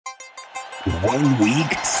1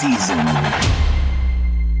 week season.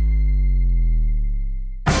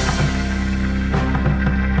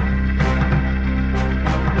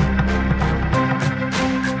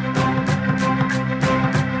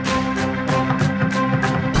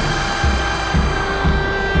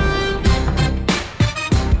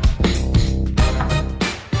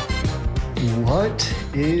 What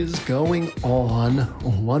is going on,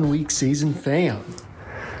 1 week season fam?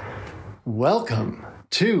 Welcome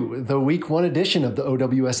to the week one edition of the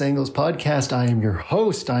OWS Angles podcast. I am your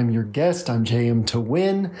host, I'm your guest, I'm JM to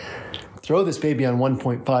win. Throw this baby on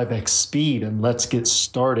 1.5x speed and let's get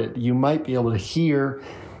started. You might be able to hear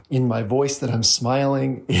in my voice that I'm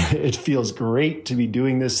smiling. It feels great to be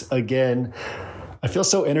doing this again. I feel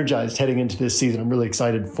so energized heading into this season. I'm really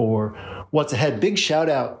excited for what's ahead. Big shout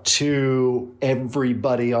out to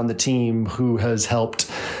everybody on the team who has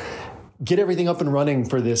helped get everything up and running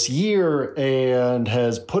for this year and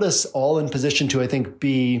has put us all in position to, I think,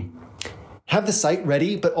 have the site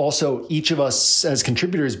ready, but also each of us as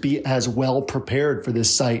contributors be as well prepared for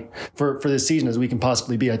this site, for this season as we can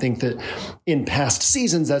possibly be. I think that in past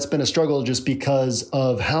seasons, that's been a struggle just because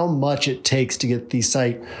of how much it takes to get the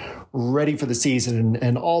site ready for the season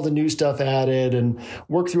and all the new stuff added and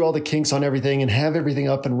work through all the kinks on everything and have everything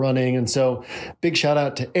up and running. And so big shout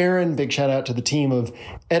out to Aaron, big shout out to the team of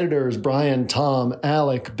editors, Brian, Tom,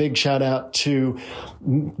 Alec, big shout out to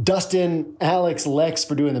Dustin, Alex, Lex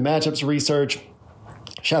for doing the matchups research.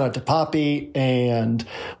 Shout out to Poppy and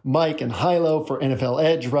Mike and Hilo for NFL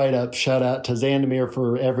Edge write-up. Shout out to Zandamir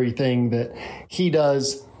for everything that he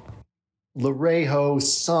does. Larejo,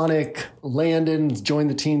 Sonic, Landon joined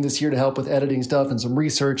the team this year to help with editing stuff and some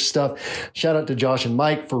research stuff. Shout out to Josh and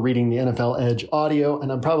Mike for reading the NFL Edge audio. And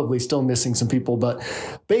I'm probably still missing some people, but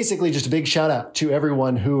basically just a big shout out to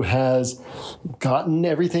everyone who has gotten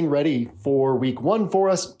everything ready for week one for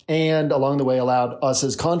us and along the way allowed us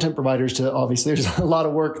as content providers to, obviously there's a lot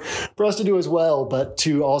of work for us to do as well, but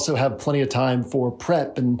to also have plenty of time for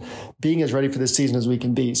prep and being as ready for this season as we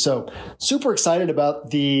can be. So super excited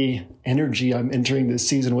about the energy I'm entering this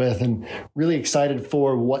season with and really excited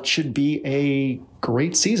for what should be a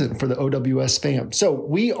great season for the OWS fam. So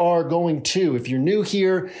we are going to, if you're new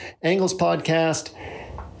here, Angles Podcast,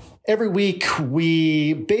 every week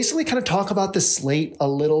we basically kind of talk about the slate a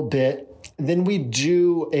little bit. Then we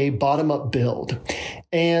do a bottom-up build.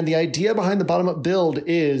 And the idea behind the bottom-up build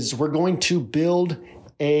is we're going to build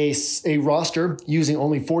a roster using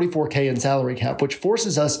only 44K in salary cap, which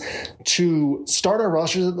forces us to start our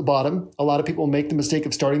rosters at the bottom. A lot of people make the mistake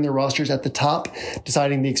of starting their rosters at the top,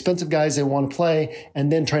 deciding the expensive guys they want to play,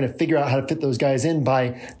 and then trying to figure out how to fit those guys in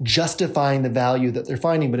by justifying the value that they're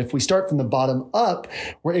finding. But if we start from the bottom up,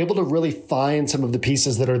 we're able to really find some of the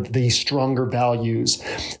pieces that are the stronger values.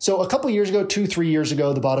 So a couple years ago, 2-3 years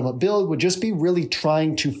ago, the bottom up build would just be really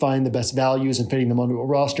trying to find the best values and fitting them onto a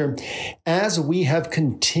roster. As we have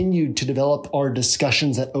continued to develop our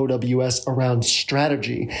discussions at OWS around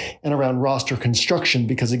strategy and around roster construction,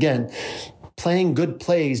 because again, playing good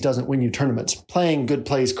plays doesn't win you tournaments. Playing good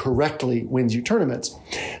plays correctly wins you tournaments.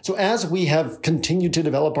 So as we have continued to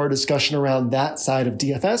develop our discussion around that side of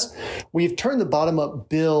DFS, we've turned the bottom-up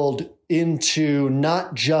build into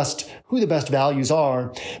not just who the best values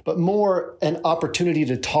are, but more an opportunity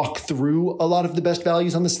to talk through a lot of the best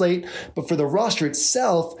values on the slate, but for the roster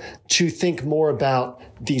itself to think more about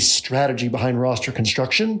the strategy behind roster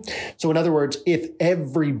construction. So in other words, if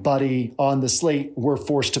everybody on the slate were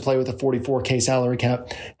forced to play with a 44K salary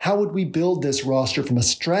cap, how would we build this roster from a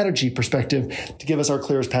strategy perspective to give us our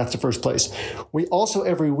clearest path to first place? We also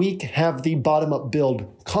every week have the bottom-up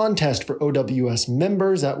build contest for OWS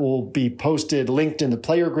members that will be posted, linked in the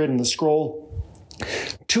player grid and the scroll.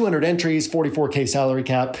 200 entries, 44K salary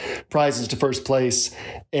cap, prizes to first place.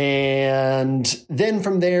 And then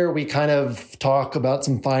from there, we kind of talk about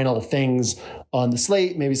some final things on the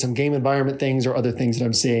slate, maybe some game environment things or other things that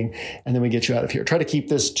I'm seeing. And then we get you out of here. Try to keep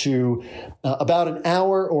this to about an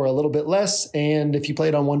hour or a little bit less. And if you play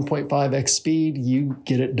it on 1.5x speed, you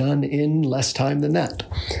get it done in less time than that.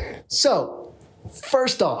 So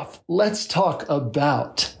first off, let's talk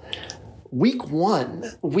about Week one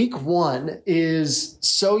is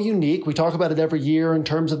so unique. We talk about it every year in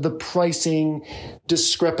terms of the pricing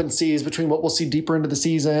discrepancies between what we'll see deeper into the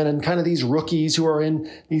season and kind of these rookies who are in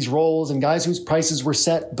these roles and guys whose prices were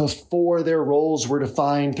set before their roles were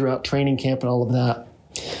defined throughout training camp and all of that.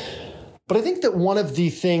 But I think that one of the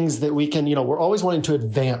things that we can, we're always wanting to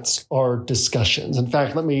advance our discussions. In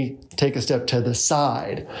fact, let me take a step to the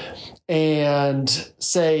side and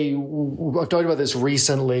say, I've talked about this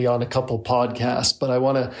recently on a couple podcasts, but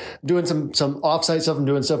I'm doing some offsite stuff. I'm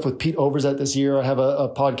doing stuff with Pete Overzet this year. I have a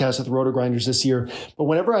podcast with Roto Grinders this year. But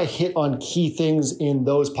whenever I hit on key things in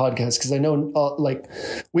those podcasts, because I know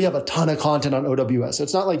we have a ton of content on OWS. So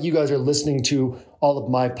it's not like you guys are listening to all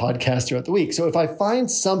of my podcasts throughout the week. So if I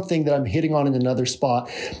find something that I'm hitting on in another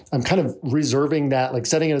spot, I'm kind of reserving that, like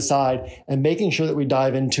setting it aside and making sure that we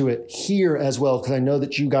dive into it here as well, because I know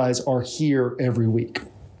that you guys are here every week.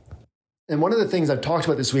 And one of the things I've talked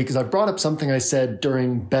about this week is I brought up something I said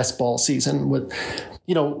during best ball season with,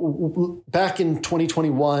 back in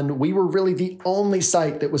 2021, we were really the only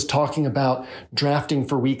site that was talking about drafting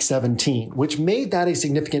for week 17, which made that a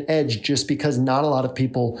significant edge just because not a lot of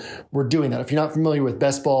people were doing that. If you're not familiar with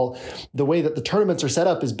best ball, the way that the tournaments are set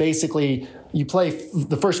up is basically you play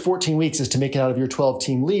the first 14 weeks is to make it out of your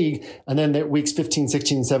 12-team league. And then the weeks 15,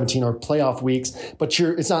 16, and 17 are playoff weeks. But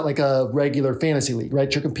it's not like a regular fantasy league,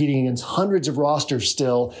 right? You're competing against hundreds of rosters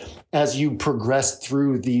still as you progress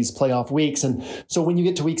through these playoff weeks. And so when you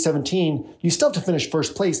get to week 17, you still have to finish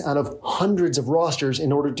first place out of hundreds of rosters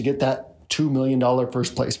in order to get that $2 million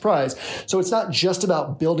first place prize. So it's not just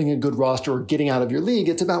about building a good roster or getting out of your league.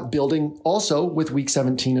 It's about building also with week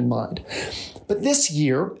 17 in mind. But this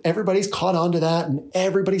year, everybody's caught on to that and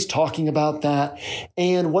everybody's talking about that.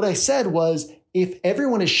 And what I said was, if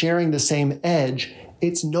everyone is sharing the same edge,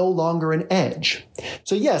 it's no longer an edge.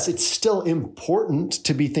 So yes, it's still important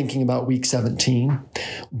to be thinking about week 17,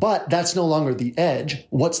 but that's no longer the edge.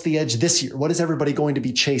 What's the edge this year? What is everybody going to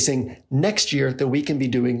be chasing next year that we can be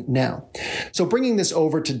doing now? So bringing this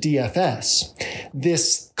over to DFS,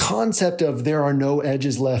 this concept of there are no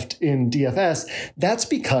edges left in DFS, that's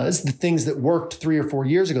because the things that worked 3 or 4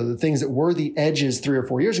 years ago, the things that were the edges 3 or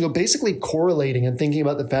 4 years ago, basically correlating and thinking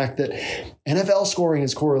about the fact that NFL scoring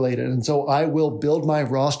is correlated. And so I will build my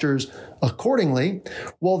rosters accordingly.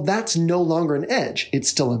 Well, that's no longer an edge. It's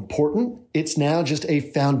still important. It's now just a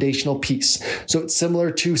foundational piece. So it's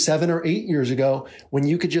similar to 7 or 8 years ago when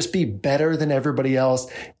you could just be better than everybody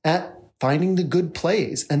else at finding the good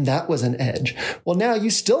plays, and that was an edge. Well, now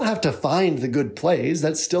you still have to find the good plays.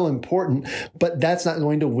 That's still important, but that's not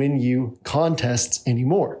going to win you contests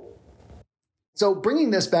anymore. So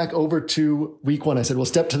bringing this back over to week 1, I said we'll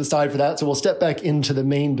step to the side for that. So we'll step back into the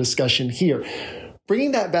main discussion here.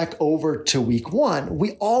 Bringing that back over to week 1,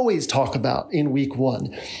 we always talk about in week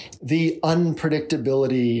 1 the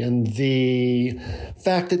unpredictability and the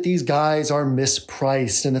fact that these guys are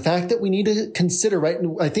mispriced and the fact that we need to consider, right?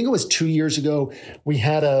 I think it was 2 years ago, we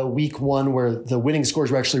had a week 1 where the winning scores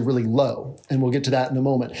were actually really low, and we'll get to that in a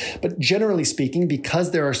moment. But generally speaking,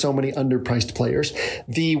 because there are so many underpriced players,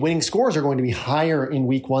 the winning scores are going to be higher in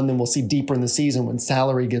week 1 than we'll see deeper in the season when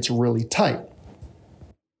salary gets really tight.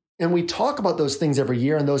 And we talk about those things every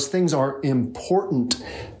year, and those things are important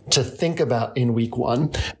to think about in week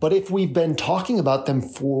 1. But if we've been talking about them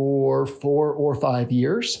for 4 or 5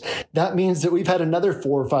 years, that means that we've had another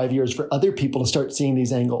 4 or 5 years for other people to start seeing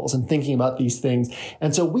these angles and thinking about these things.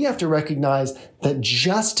 And so we have to recognize that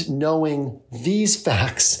just knowing these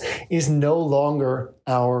facts is no longer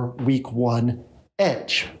our week 1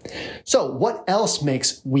 edge. So what else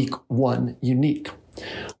makes week 1 unique?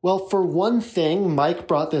 Well, for one thing, Mike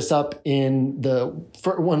brought this up in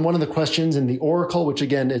one of the questions in the Oracle, which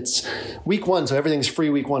again, it's week 1, so everything's free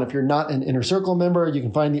week 1. If you're not an Inner Circle member, you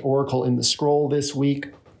can find the Oracle in the scroll this week.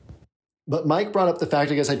 But Mike brought up the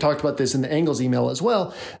fact, I guess I talked about this in the Angles email as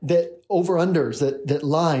well, that over-unders, that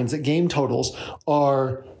lines, that game totals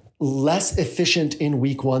are less efficient in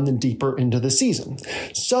week 1 than deeper into the season.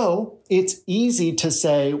 So it's easy to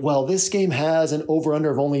say, well, this game has an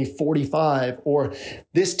over-under of only 45, or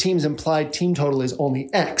this team's implied team total is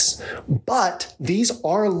only X. But these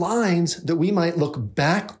are lines that we might look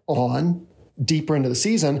back on deeper into the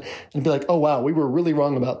season and be like, oh, wow, we were really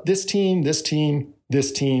wrong about this team, this team,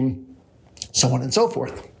 this team, so on and so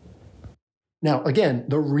forth. Now, again,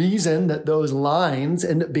 the reason that those lines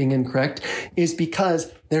end up being incorrect is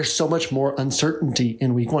because there's so much more uncertainty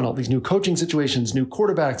in week 1. All these new coaching situations, new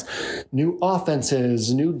quarterbacks, new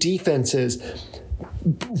offenses, new defenses,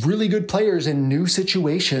 really good players in new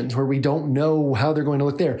situations where we don't know how they're going to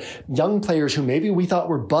look there. Young players who maybe we thought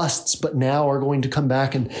were busts, but now are going to come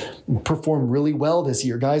back and perform really well this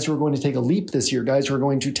year. Guys who are going to take a leap this year. Guys who are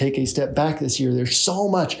going to take a step back this year. There's so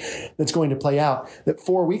much that's going to play out that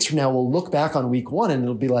 4 weeks from now, we'll look back on week 1 and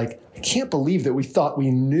it'll be like, I can't believe that we thought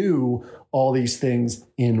we knew all these things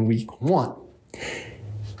in week 1.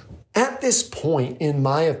 At this point, in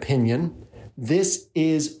my opinion, this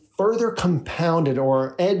is further compounded,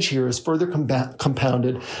 or edge here is further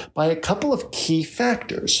compounded by a couple of key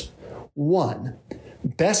factors. One,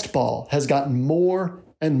 best ball has gotten more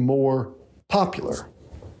and more popular.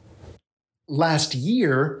 Last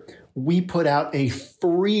year, we put out a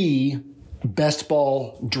free best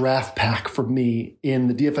ball draft pack for me in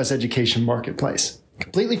the DFS education marketplace.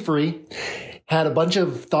 Completely free. Had a bunch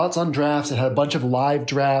of thoughts on drafts. It had a bunch of live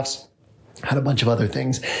drafts. Had a bunch of other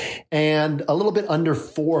things. And a little bit under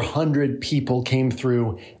 400 people came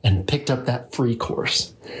through and picked up that free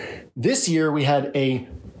course. This year, we had a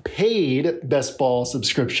paid best ball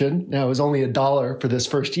subscription. Now, it was only $1 for this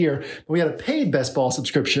first year, but we had a paid best ball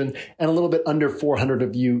subscription, and a little bit under 400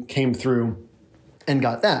 of you came through and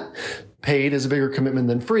got that. Paid is a bigger commitment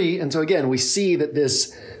than free. And so again, we see that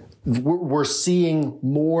we're seeing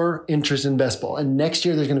more interest in best ball. And next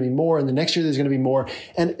year there's going to be more, and the next year there's going to be more.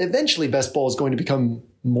 And eventually best ball is going to become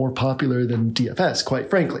more popular than DFS, quite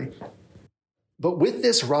frankly. But with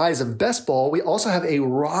this rise of best ball, we also have a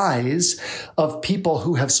rise of people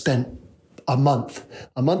who have spent a month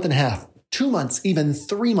and a half, 2 months, even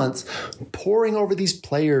 3 months, poring over these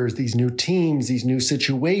players, these new teams, these new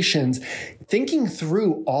situations, thinking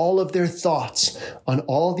through all of their thoughts on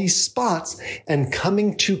all these spots and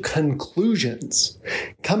coming to conclusions,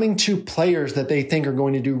 coming to players that they think are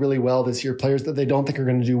going to do really well this year, players that they don't think are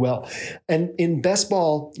going to do well. And in best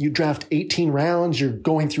ball, you draft 18 rounds, you're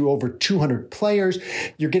going through over 200 players,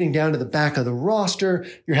 you're getting down to the back of the roster,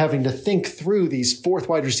 you're having to think through these fourth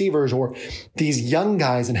wide receivers or these young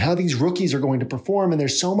guys and how these rookies are going to perform. And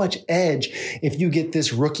there's so much edge if you get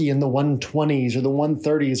this rookie in the 120s or the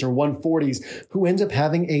 130s or 140s who ends up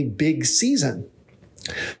having a big season.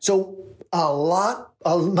 So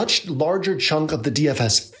a much larger chunk of the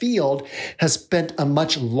DFS field has spent a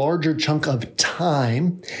much larger chunk of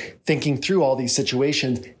time thinking through all these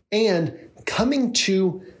situations and coming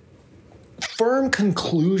to firm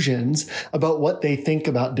conclusions about what they think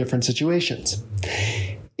about different situations.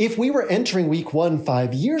 If we were entering week 1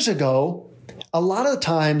 5 years ago, a lot of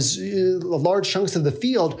times, large chunks of the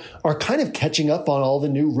field are kind of catching up on all the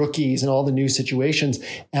new rookies and all the new situations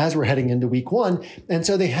as we're heading into week 1. And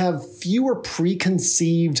so they have fewer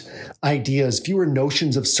preconceived ideas, fewer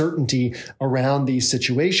notions of certainty around these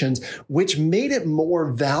situations, which made it more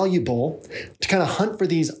valuable to kind of hunt for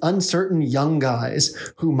these uncertain young guys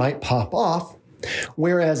who might pop off.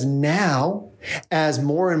 Whereas now, as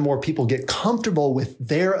more and more people get comfortable with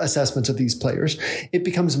their assessments of these players, it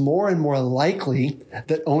becomes more and more likely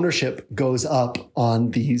that ownership goes up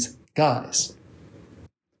on these guys.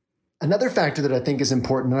 Another factor that I think is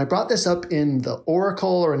important, and I brought this up in the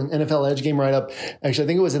Oracle or in an NFL Edge game write-up, actually I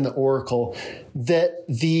think it was in the Oracle, that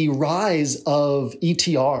the rise of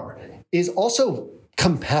ETR is also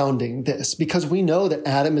compounding this, because we know that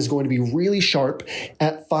Adam is going to be really sharp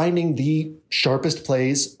at finding the sharpest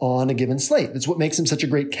plays on a given slate. That's what makes him such a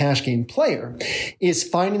great cash game player, is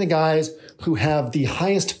finding the guys who have the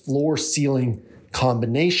highest floor ceiling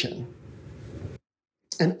combination.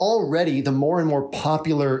 And already, the more and more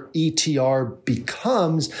popular ETR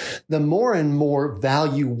becomes, the more and more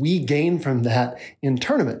value we gain from that in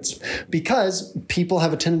tournaments, because people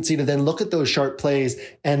have a tendency to then look at those sharp plays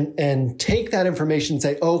and take that information and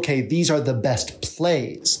say, okay, these are the best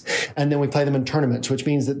plays. And then we play them in tournaments, which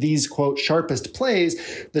means that these, quote, sharpest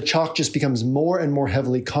plays, the chalk just becomes more and more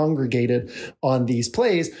heavily congregated on these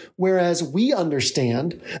plays, whereas we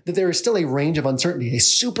understand that there is still a range of uncertainty. A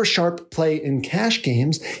super sharp play in cash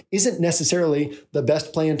games isn't necessarily the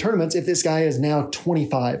best play in tournaments if this guy is now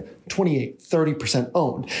 25, 28, 30%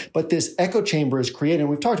 owned. But this echo chamber is created, and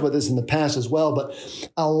we've talked about this in the past as well, but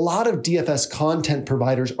a lot of DFS content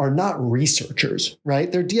providers are not researchers,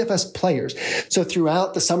 right? They're DFS players. So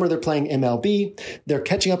throughout the summer, they're playing MLB. They're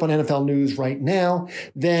catching up on NFL news right now.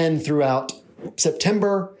 Then throughout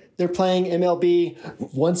September, they're playing MLB.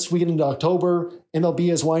 Once we get into October,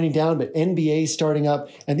 MLB is winding down, but NBA is starting up.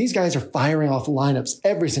 And these guys are firing off lineups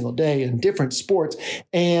every single day in different sports.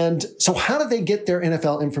 And so how do they get their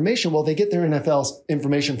NFL information? Well, they get their NFL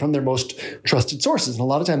information from their most trusted sources. And a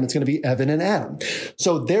lot of time it's going to be Evan and Adam.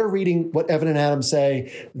 So they're reading what Evan and Adam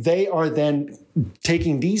say. They are then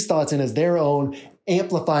taking these thoughts in as their own,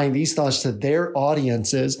 amplifying these thoughts to their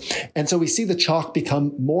audiences. And so we see the chalk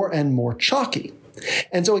become more and more chalky.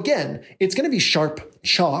 And so again, it's going to be sharp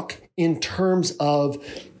chalk in terms of,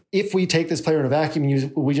 if we take this player in a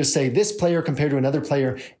vacuum, we just say this player compared to another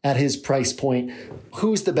player at his price point,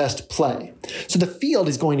 who's the best play? So the field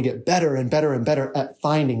is going to get better and better and better at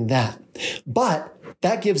finding that. But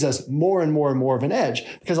that gives us more and more and more of an edge,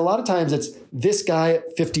 because a lot of times it's this guy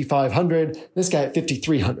at 5,500, this guy at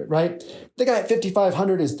 5,300, right? The guy at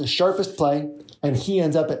 5,500 is the sharpest play, and he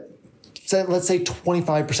ends up at, let's say,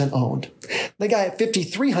 25% owned. The guy at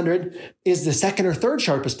 5,300 is the second or third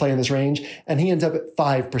sharpest player in this range, and he ends up at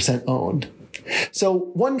 5% owned. So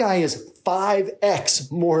one guy is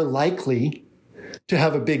 5x more likely to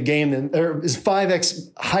have a big game or is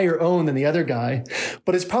 5x higher owned than the other guy,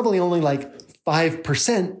 but it's probably only like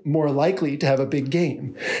 5% more likely to have a big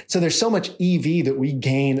game. So there's so much EV that we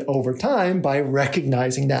gain over time by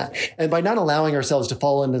recognizing that and by not allowing ourselves to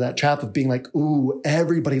fall into that trap of being like, ooh,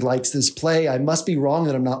 everybody likes this play. I must be wrong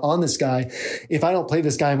that I'm not on this guy. If I don't play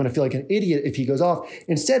this guy, I'm going to feel like an idiot if he goes off.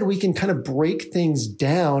 Instead, we can kind of break things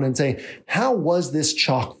down and say, how was this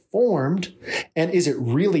chalk formed? And is it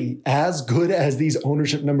really as good as these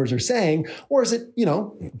ownership numbers are saying? Or is it,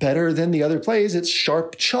 better than the other plays? It's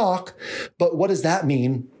sharp chalk. But what does that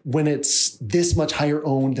mean when it's this much higher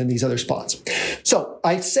owned than these other spots? So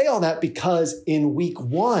I say all that because in week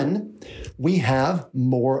 1, we have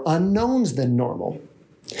more unknowns than normal.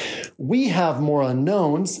 We have more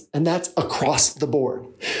unknowns, and that's across the board.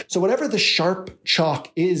 So whatever the sharp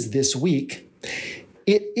chalk is this week,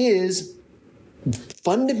 it is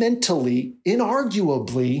fundamentally,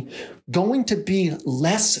 inarguably, going to be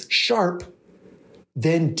less sharp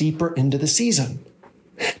than deeper into the season.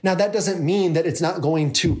 Now, that doesn't mean that it's not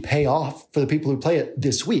going to pay off for the people who play it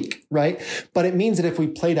this week, right? But it means that if we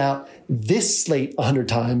played out this slate 100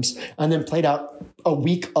 times and then played out a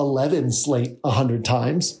week 11 slate 100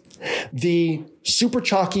 times, the super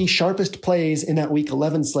chalky sharpest plays in that week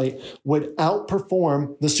 11 slate would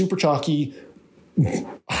outperform the super chalky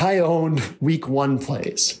high-owned week 1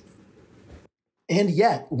 plays. And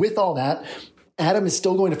yet, with all that, Adam is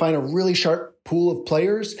still going to find a really sharp pool of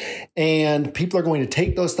players, and people are going to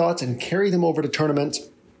take those thoughts and carry them over to tournaments.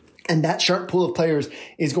 And that sharp pool of players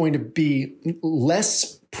is going to be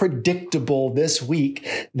less predictable this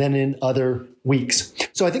week than in other weeks.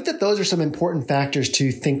 So I think that those are some important factors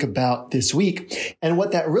to think about this week. And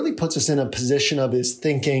what that really puts us in a position of is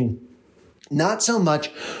thinking, not so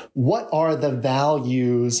much what are the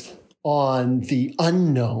values on the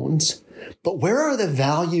unknowns, but where are the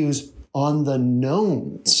values on the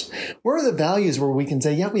knowns? Where are the values where we can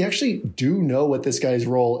say, yeah, we actually do know what this guy's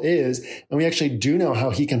role is, and we actually do know how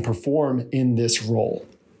he can perform in this role.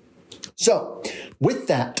 So with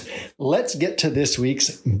that, let's get to this week's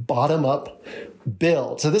bottom-up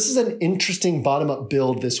build. So this is an interesting bottom-up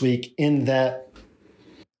build this week in that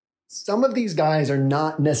some of these guys are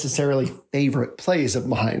not necessarily favorite plays of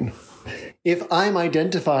mine. If I'm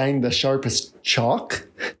identifying the sharpest chalk,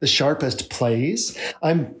 the sharpest plays,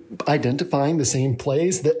 I'm identifying the same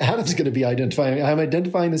plays that Adam's going to be identifying. I'm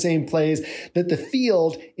identifying the same plays that the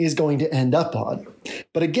field is going to end up on.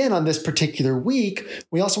 But again, on this particular week,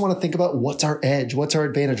 we also want to think about what's our edge, what's our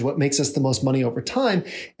advantage, what makes us the most money over time.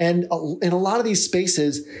 And in a lot of these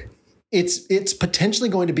spaces, it's potentially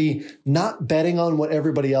going to be not betting on what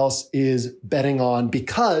everybody else is betting on,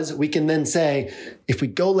 because we can then say, if we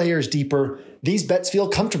go layers deeper, these bets feel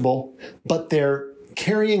comfortable, but they're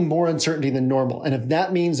carrying more uncertainty than normal. And if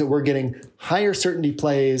that means that we're getting higher certainty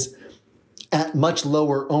plays at much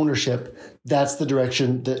lower ownership, that's the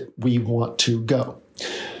direction that we want to go.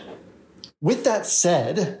 With that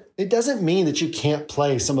said, it doesn't mean that you can't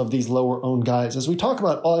play some of these lower owned guys. As we talk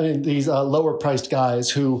about all these lower priced guys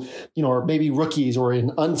who, are maybe rookies or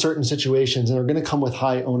in uncertain situations and are going to come with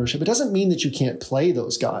high ownership, it doesn't mean that you can't play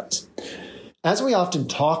those guys. As we often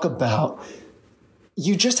talk about,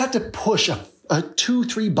 you just have to push a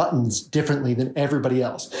 2-3 buttons differently than everybody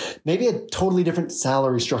else. Maybe a totally different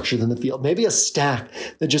salary structure than the field. Maybe a stack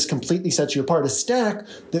that just completely sets you apart. A stack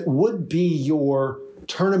that would be your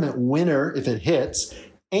tournament winner if it hits,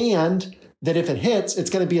 and that if it hits, it's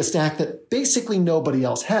going to be a stack that basically nobody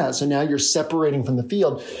else has. So now you're separating from the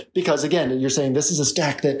field because, again, you're saying this is a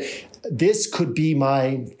stack that this could be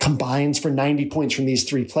my combines for 90 points from these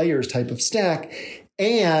 3 players type of stack,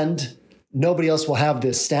 and nobody else will have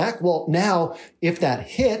this stack. Well, now if that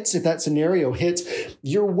hits, if that scenario hits,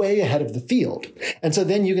 you're way ahead of the field. And so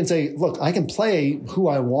then you can say, look, I can play who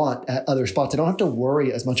I want at other spots. I don't have to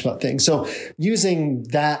worry as much about things. So using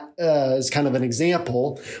that as kind of an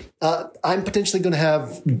example, I'm potentially going to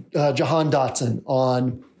have Jahan Dotson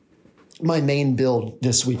on my main build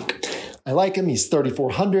this week. I like him. He's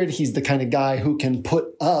 3,400. He's the kind of guy who can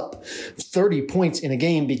put up 30 points in a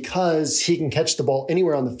game because he can catch the ball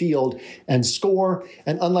anywhere on the field and score.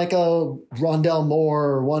 And unlike a Rondell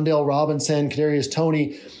Moore or Wan'Dale Robinson, Kadarius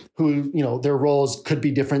Toney, who, their roles could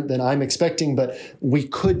be different than I'm expecting, but we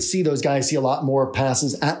could see those guys see a lot more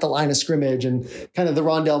passes at the line of scrimmage, and kind of the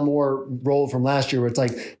Rondell Moore role from last year where it's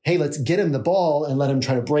like, hey, let's get him the ball and let him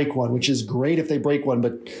try to break one, which is great if they break one,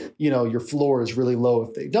 but your floor is really low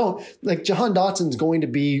if they don't. Like Jahan Dotson's going to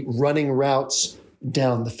be running routes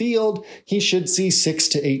down the field. He should see 6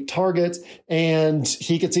 to 8 targets, and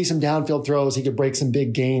he could see some downfield throws. He could break some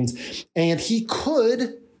big gains, and he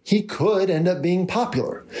could end up being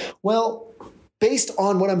popular. Well, based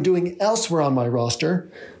on what I'm doing elsewhere on my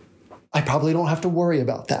roster, I probably don't have to worry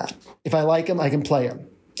about that. If I like him, I can play him.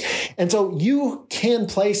 And so you can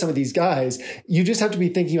play some of these guys. You just have to be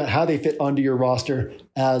thinking about how they fit onto your roster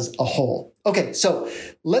as a whole. Okay, so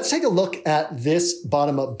let's take a look at this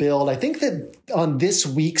bottom-up build. I think that on this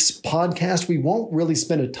week's podcast, we won't really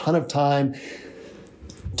spend a ton of time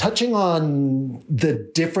touching on the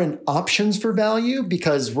different options for value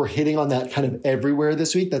because we're hitting on that kind of everywhere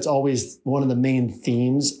this week. That's always one of the main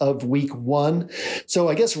themes of week one. So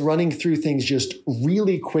I guess running through things just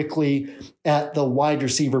really quickly at the wide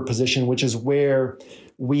receiver position, which is where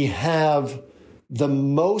we have the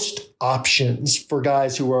most options for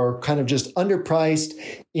guys who are kind of just underpriced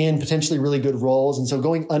in potentially really good roles. And so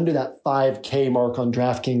going under that 5K mark on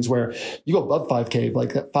DraftKings, where you go above 5K,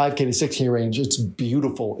 like that 5K to 6K range, it's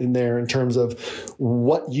beautiful in there in terms of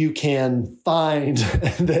what you can find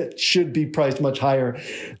that should be priced much higher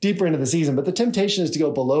deeper into the season. But the temptation is to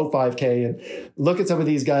go below 5K and look at some of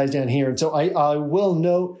these guys down here. And so I will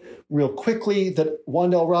note real quickly that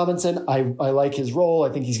Wan'Dale Robinson, I like his role. I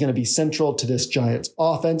think he's going to be central to this Giants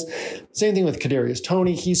offense. Same thing with Kadarius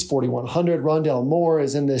Toney. He's 4,100. Rondale Moore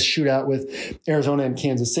is in this shootout with Arizona and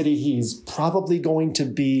Kansas City. He's probably going to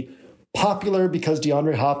be popular because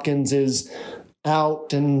DeAndre Hopkins is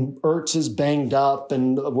out and Ertz is banged up,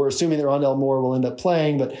 and we're assuming that Rondale Moore will end up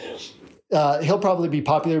playing, but he'll probably be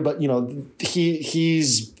popular. But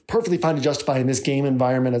he's perfectly fine to justify in this game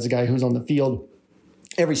environment as a guy who's on the field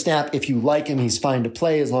every snap. If you like him, he's fine to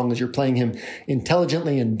play as long as you're playing him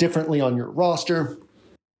intelligently and differently on your roster.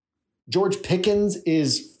 George Pickens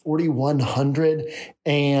is 4,100,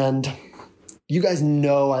 and you guys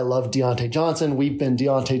know I love Deontay Johnson. We've been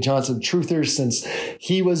Deontay Johnson truthers since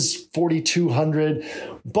he was 4,200.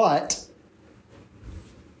 But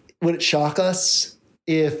would it shock us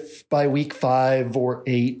if by week 5 or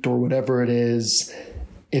 8 or whatever it is,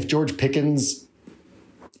 if George Pickens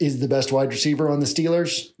is the best wide receiver on the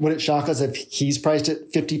Steelers? Would it shock us if he's priced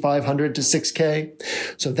at 5,500 to 6K?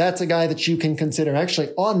 So that's a guy that you can consider. Actually,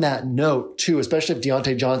 on that note, too, especially if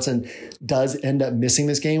Deontay Johnson does end up missing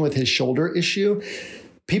this game with his shoulder issue,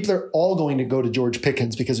 people are all going to go to George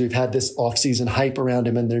Pickens because we've had this offseason hype around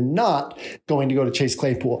him, and they're not going to go to Chase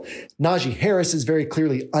Claypool. Najee Harris is very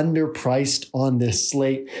clearly underpriced on this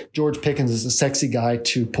slate. George Pickens is a sexy guy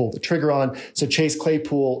to pull the trigger on. So Chase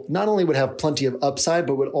Claypool not only would have plenty of upside,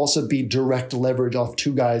 but would also be direct leverage off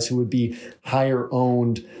two guys who would be higher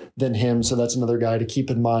owned than him. So that's another guy to keep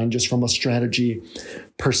in mind just from a strategy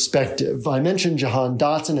perspective. I mentioned Jahan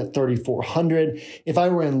Dotson at 3,400. If I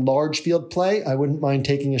were in large field play, I wouldn't mind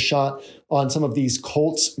taking a shot on some of these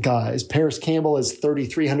Colts guys. Paris Campbell is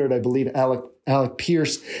 3,300. I believe Alec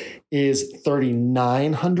Pierce is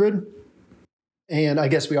 3,900. And I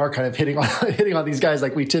guess we are kind of hitting on these guys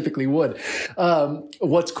like we typically would.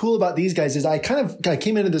 What's cool about these guys is I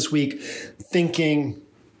came into this week thinking,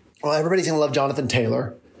 well, everybody's going to love Jonathan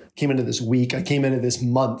Taylor. Came into this week. I came into this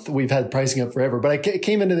month. We've had pricing up forever, but I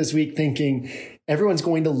came into this week thinking everyone's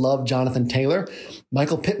going to love Jonathan Taylor.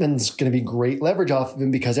 Michael Pittman's going to be great leverage off of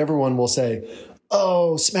him because everyone will say,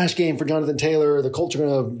 oh, smash game for Jonathan Taylor. The Colts are going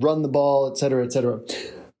to run the ball, et cetera, et cetera.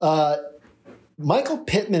 Michael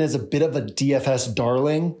Pittman is a bit of a DFS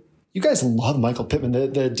darling. You guys love Michael Pittman.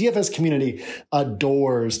 The DFS community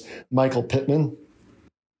adores Michael Pittman.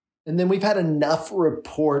 And then we've had enough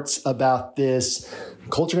reports about this.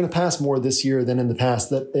 Colts are going to pass more this year than in the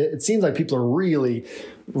past. That it seems like people are really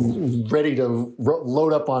ready to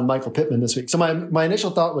load up on Michael Pittman this week. So my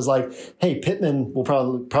initial thought was like, hey, Pittman will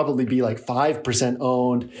probably be like 5%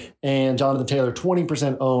 owned and Jonathan Taylor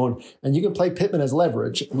 20% owned. And you can play Pittman as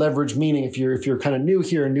leverage. Leverage meaning if you're kind of new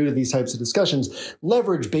here and new to these types of discussions,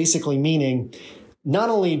 leverage basically meaning not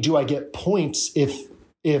only do I get points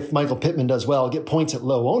if Michael Pittman does well, get points at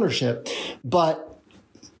low ownership, but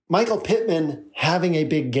Michael Pittman having a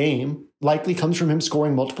big game likely comes from him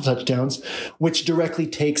scoring multiple touchdowns, which directly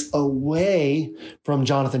takes away from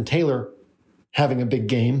Jonathan Taylor having a big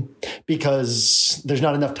game because there's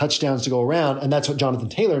not enough touchdowns to go around. And that's what Jonathan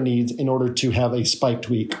Taylor needs in order to have a spiked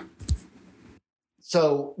week.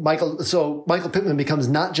 So Michael Pittman becomes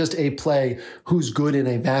not just a play who's good in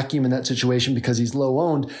a vacuum in that situation because he's low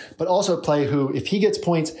owned, but also a play who, if he gets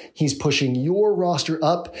points, he's pushing your roster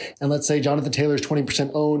up. And let's say Jonathan Taylor is 20%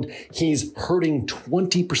 owned. He's hurting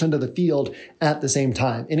 20% of the field at the same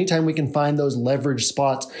time. Anytime we can find those leverage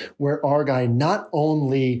spots where our guy not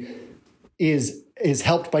only is is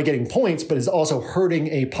helped by getting points, but is also hurting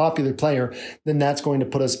a popular player, then that's going to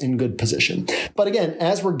put us in good position. But again,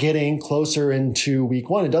 as we're getting closer into week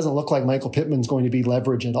one, it doesn't look like Michael Pittman's going to be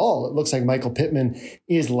leverage at all. It looks like Michael Pittman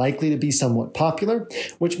is likely to be somewhat popular,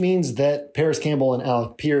 which means that Parris Campbell and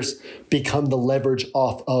Alec Pierce become the leverage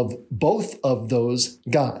off of both of those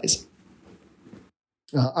guys.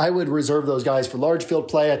 I would reserve those guys for large field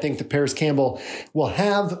play. I think that Parris Campbell will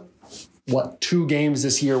have 2 games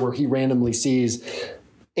this year where he randomly sees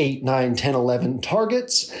 8, 9, 10, 11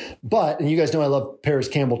 targets. But, and you guys know I love Parris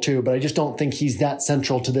Campbell too, but I just don't think he's that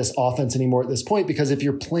central to this offense anymore at this point, because if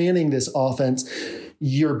you're planning this offense,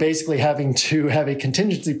 you're basically having to have a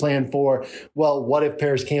contingency plan for, well, what if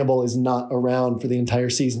Parris Campbell is not around for the entire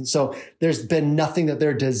season? So there's been nothing that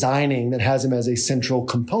they're designing that has him as a central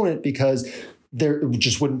component, because there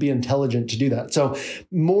just wouldn't be intelligent to do that. So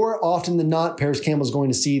more often than not, Parris Campbell is going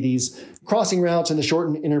to see these crossing routes in the short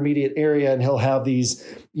and intermediate area, and he'll have these,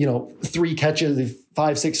 3 catches,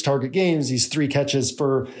 5, 6 target games, these 3 catches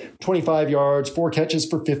for 25 yards, 4 catches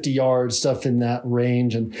for 50 yards, stuff in that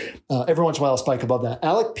range. And every once in a while, I'll spike above that.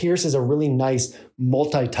 Alec Pierce is a really nice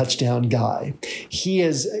multi-touchdown guy. He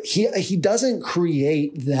doesn't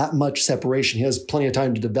create that much separation. He has plenty of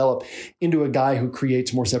time to develop into a guy who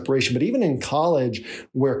creates more separation. But even in college,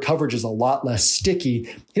 where coverage is a lot less sticky,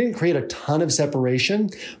 he didn't create a ton of separation,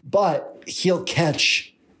 but he'll catch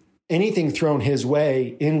anything thrown his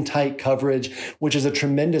way in tight coverage, which is a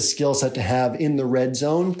tremendous skill set to have in the red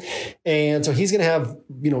zone. And so he's going to have,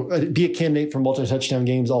 be a candidate for multi-touchdown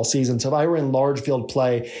games all season. So if I were in large field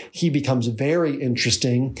play, he becomes very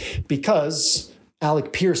interesting, because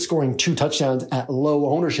Alec Pierce scoring 2 touchdowns at low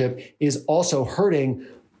ownership is also hurting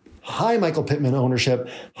high Michael Pittman ownership,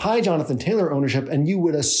 high Jonathan Taylor ownership. And you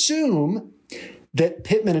would assume that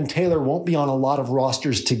Pittman and Taylor won't be on a lot of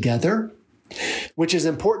rosters together, which is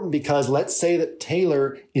important, because let's say that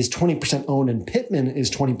Taylor is 20% owned and Pittman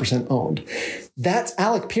is 20% owned. That's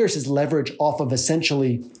Alec Pierce's leverage off of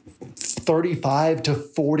essentially 35 to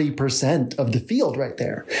 40% of the field right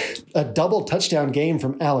there. A double touchdown game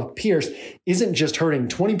from Alec Pierce isn't just hurting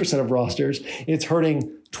 20% of rosters, it's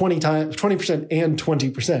hurting 20% and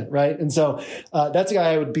 20%, right? And so that's a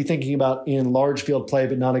guy I would be thinking about in large field play,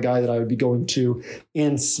 but not a guy that I would be going to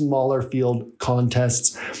in smaller field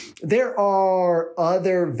contests. There are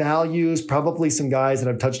other values, probably some guys that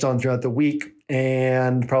I've touched on throughout the week,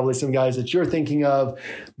 and probably some guys that you're thinking of,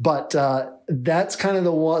 but that's kind of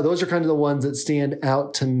those are kind of the ones that stand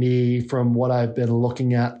out to me from what I've been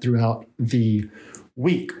looking at throughout the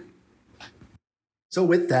week. So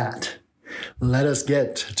with that, let us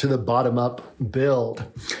get to the bottom-up build.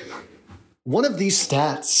 One of these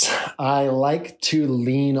stats I like to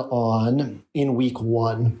lean on in week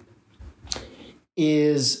one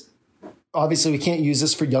is, obviously we can't use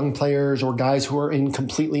this for young players or guys who are in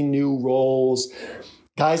completely new roles.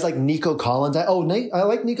 Guys like Nico Collins. I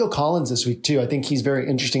like Nico Collins this week too. I think he's very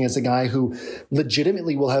interesting as a guy who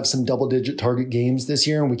legitimately will have some double-digit target games this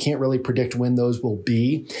year, and we can't really predict when those will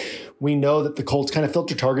be. We know that the Colts kind of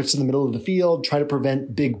filter targets in the middle of the field, try to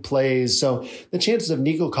prevent big plays. So the chances of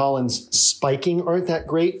Nico Collins spiking aren't that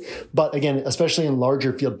great. But again, especially in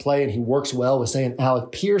larger field play, and he works well with, say, an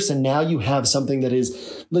Alec Pierce, and now you have something that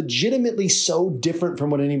is legitimately so different from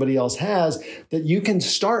what anybody else has that you can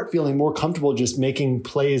start feeling more comfortable just making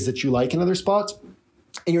plays that you like in other spots.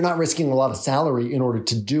 And you're not risking a lot of salary in order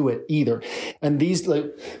to do it either. And these,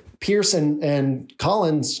 Pierce and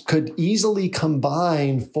Collins could easily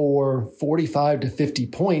combine for 45 to 50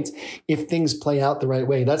 points if things play out the right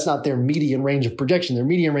way. That's not their median range of projection. Their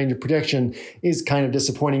median range of projection is kind of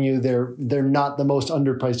disappointing you. They're not the most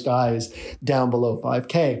underpriced guys down below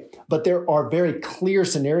 5K. But there are very clear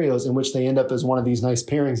scenarios in which they end up as one of these nice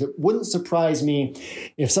pairings. It wouldn't surprise me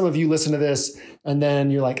if some of you listen to this and then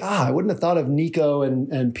you're like, I wouldn't have thought of Nico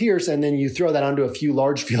and Pierce. And then you throw that onto a few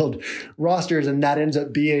large field rosters, and that ends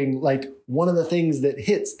up being like one of the things that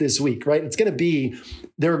hits this week, right? It's going to be,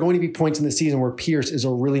 there are going to be points in the season where Pierce is a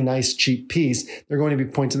really nice, cheap piece. There are going to be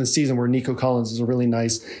points in the season where Nico Collins is a really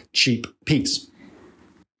nice, cheap piece.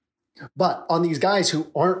 But on these guys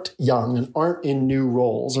who aren't young and aren't in new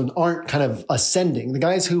roles and aren't kind of ascending, the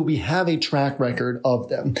guys who we have a track record of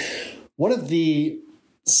them, one of the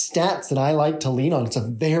stats that I like to lean on, it's a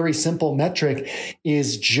very simple metric,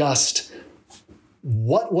 is just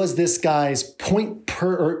what was this guy's point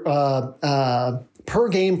per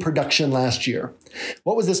game production last year?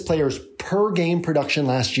 What was this player's per game production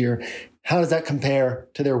last year? How does that compare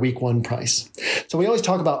to their week one price? So we always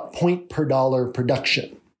talk about point per dollar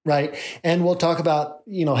production, right? And we'll talk about,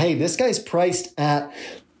 hey, this guy's priced at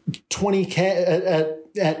 20K, at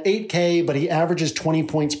at 8K, but he averages 20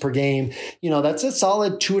 points per game. That's a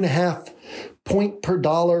solid 2.5 point per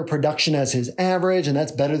dollar production as his average, and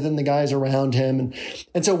that's better than the guys around him.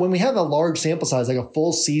 And so when we have a large sample size, like a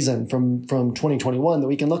full season from 2021 that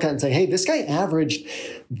we can look at and say, hey, this guy averaged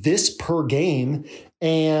this per game,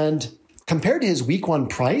 and compared to his week one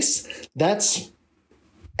price, that's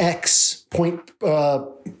X point per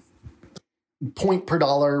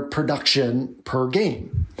dollar production per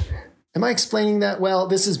game. Am I explaining that well?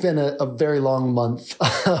 This has been a very long month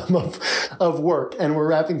of work, and we're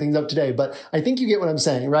wrapping things up today. But I think you get what I'm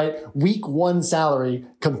saying, right? Week one salary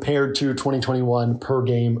compared to 2021 per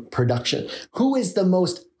game production. Who is the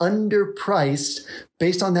most underpriced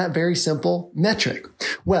based on that very simple metric?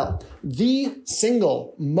 Well, the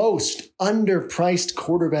single most underpriced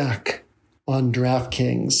quarterback on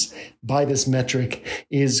DraftKings by this metric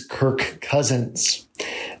is Kirk Cousins.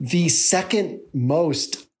 The second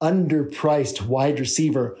most underpriced wide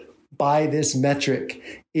receiver by this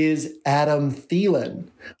metric is Adam Thielen.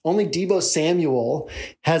 Only Deebo Samuel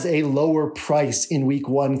has a lower price in week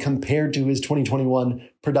one compared to his 2021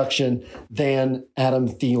 production than Adam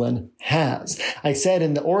Thielen has. I said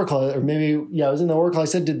in the Oracle, or maybe, yeah, I was in the Oracle. I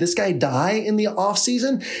said, did this guy die in the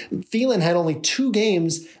offseason? Thielen had only 2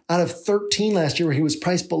 games out of 13 last year where he was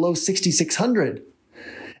priced below 6,600.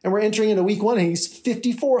 And we're entering into week one and he's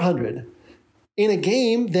 5,400. In a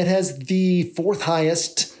game that has the 4th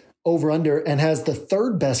highest over-under and has the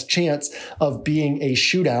 3rd best chance of being a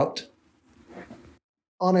shootout,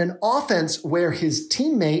 on an offense where his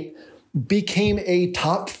teammate became a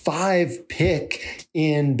top 5 pick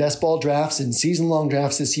in best ball drafts and season-long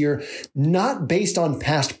drafts this year, not based on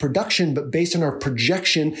past production, but based on our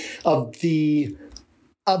projection of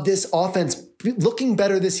this offense looking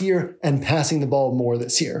better this year and passing the ball more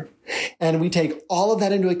this year. And we take all of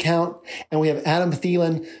that into account, and we have Adam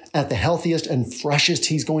Thielen at the healthiest and freshest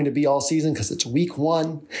he's going to be all season because it's week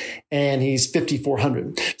one, and he's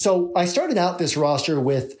 5,400. So I started out this roster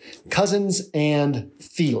with Cousins and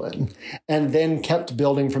Thielen, and then kept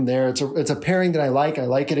building from there. It's a pairing that I like. I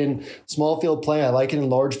like it in small field play. I like it in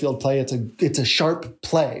large field play. It's a sharp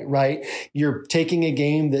play, right? You're taking a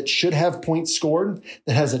game that should have points scored,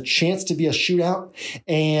 that has a chance to be a shootout,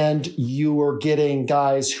 and you are getting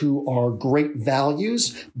guys who are great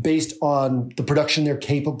values based on the production they're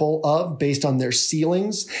capable of, based on their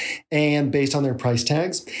ceilings, and based on their price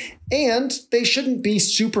tags. And they shouldn't be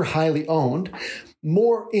super highly owned.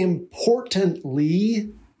 More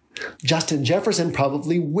importantly, Justin Jefferson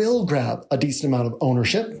probably will grab a decent amount of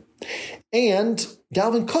ownership, and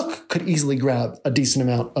Dalvin Cook could easily grab a decent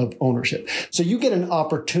amount of ownership. So you get an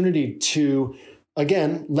opportunity to,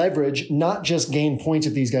 again, leverage, not just gain points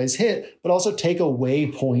if these guys hit, but also take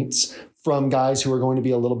away points from guys who are going to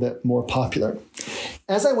be a little bit more popular.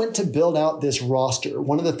 As I went to build out this roster,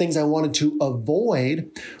 one of the things I wanted to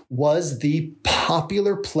avoid was the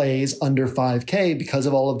popular plays under 5K because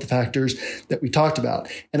of all of the factors that we talked about.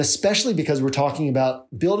 And especially because we're talking about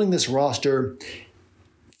building this roster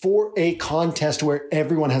for a contest where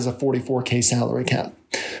everyone has a 44K salary cap.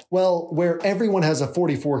 Well, where everyone has a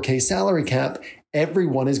 44K salary cap,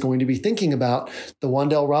 everyone is going to be thinking about the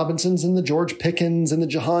Wan'Dale Robinsons and the George Pickens and the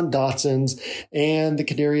Jahan Dotsons and the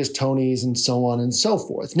Kadarius Tonys and so on and so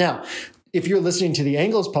forth. Now, if you're listening to the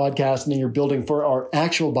Angles podcast and then you're building for our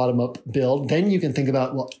actual bottom-up build, then you can think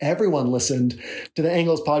about, well, everyone listened to the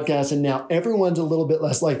Angles podcast and now everyone's a little bit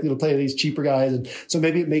less likely to play these cheaper guys. And so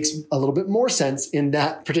maybe it makes a little bit more sense in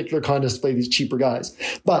that particular contest to play these cheaper guys.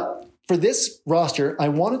 But for this roster, I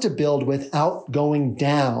wanted to build without going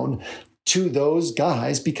down to those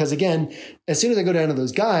guys because, again, as soon as I go down to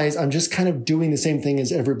those guys, I'm just kind of doing the same thing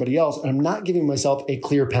as everybody else. And I'm not giving myself a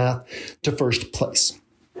clear path to first place.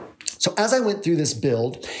 So as I went through this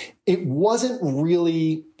build, it wasn't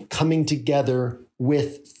really coming together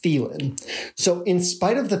with Thielen. So in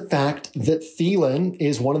spite of the fact that Thielen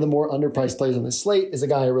is one of the more underpriced players on the slate, is a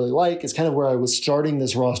guy I really like, is kind of where I was starting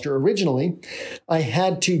this roster originally, I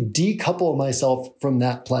had to decouple myself from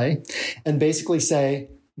that play and basically say,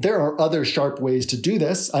 there are other sharp ways to do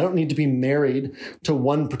this. I don't need to be married to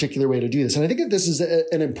one particular way to do this. And I think that this is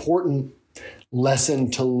an important lesson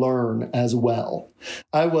to learn as well.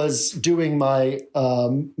 I was doing my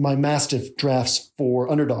my Mastiff drafts for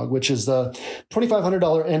Underdog, which is the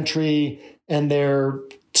 $2,500 entry, and they're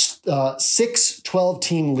 6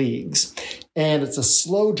 12-team leagues. And it's a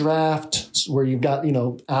slow draft where you've got,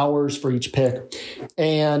 hours for each pick.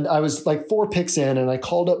 And I was like 4 picks in, and I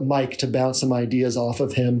called up Mike to bounce some ideas off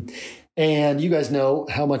of him. And you guys know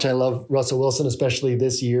how much I love Russell Wilson, especially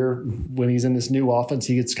this year when he's in this new offense.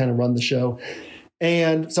 He gets to kind of run the show.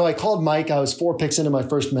 And so I called Mike. I was 4 picks into my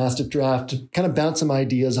first Mastiff draft to kind of bounce some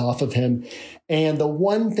ideas off of him. And the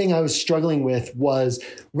one thing I was struggling with was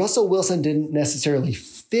Russell Wilson didn't necessarily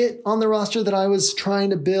fit on the roster that I was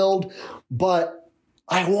trying to build, but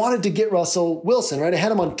I wanted to get Russell Wilson, right? I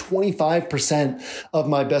had him on 25% of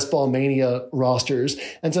my Best Ball Mania rosters.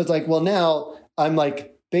 And so it's like, well, now I'm like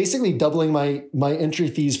basically doubling my entry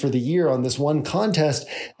fees for the year on this one contest.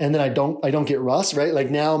 And then I don't get Russ, right? Like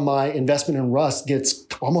now my investment in Russ gets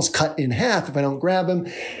almost cut in half if I don't grab him.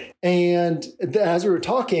 And as we were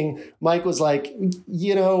talking, Mike was like,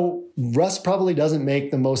 Russ probably doesn't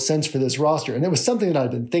make the most sense for this roster. And it was something that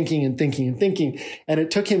I'd been thinking. And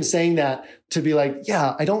it took him saying that to be like,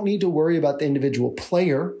 yeah, I don't need to worry about the individual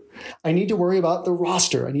player. I need to worry about the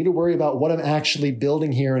roster. I need to worry about what I'm actually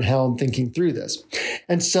building here and how I'm thinking through this.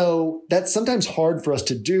 And so that's sometimes hard for us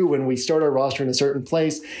to do when we start our roster in a certain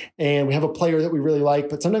place and we have a player that we really like.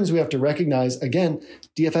 But sometimes we have to recognize, again,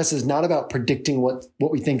 DFS is not about predicting what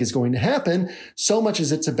we think is going to happen so much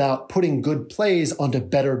as it's about putting good plays onto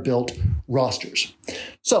better built rosters.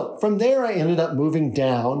 So from there, I ended up moving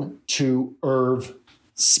down to Irv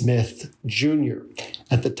Smith Jr.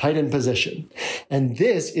 at the tight end position. And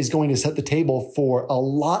this is going to set the table for a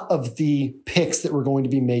lot of the picks that we're going to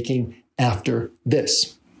be making after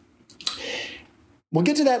this. We'll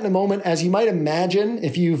get to that in a moment. As you might imagine,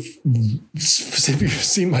 if you've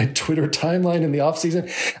seen my Twitter timeline in the offseason,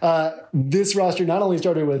 this roster not only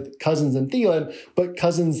started with Cousins and Thielen, but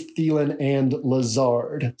Cousins, Thielen, and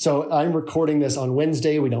Lazard. So I'm recording this on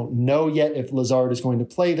Wednesday. We don't know yet if Lazard is going to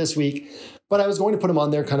play this week, but I was going to put him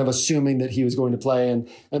on there kind of assuming that he was going to play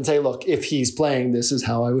and say, look, if he's playing, this is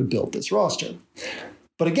how I would build this roster.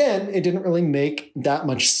 But again, it didn't really make that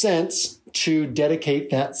much sense to dedicate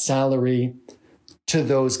that salary to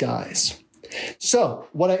those guys. So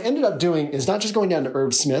what I ended up doing is not just going down to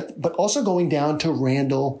Irv Smith, but also going down to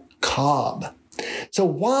Randall Cobb. So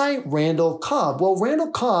why Randall Cobb? Well,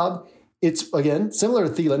 Randall Cobb, it's again, similar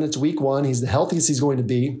to Thielen. It's week 1. He's the healthiest he's going to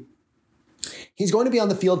be. He's going to be on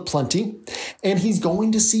the field plenty, and he's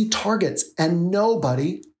going to see targets, and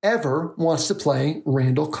nobody ever wants to play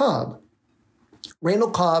Randall Cobb. Randall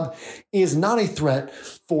Cobb is not a threat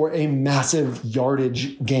for a massive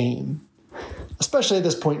yardage game, especially at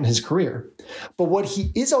this point in his career. But what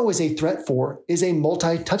he is always a threat for is a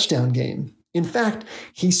multi-touchdown game. In fact,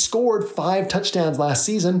 he scored 5 touchdowns last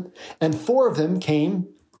season, and 4 of them came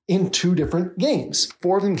in 2 different games.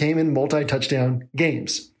 4 of them came in multi-touchdown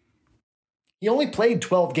games. He only played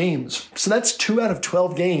 12 games, so that's 2 out of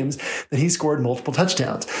 12 games that he scored multiple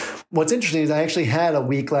touchdowns. What's interesting is I actually had a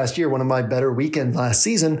week last year, one of my better weekends last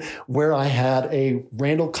season, where I had a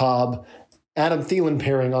Randall Cobb, Adam Thielen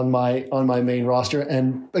pairing on my main roster.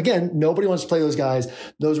 And again, nobody wants to play those guys.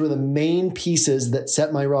 Those were the main pieces that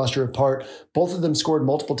set my roster apart. Both of them scored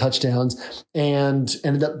multiple touchdowns and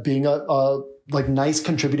ended up being a nice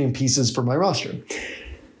contributing pieces for my roster.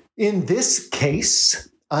 In this case,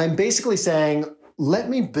 I'm basically saying, let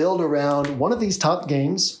me build around one of these top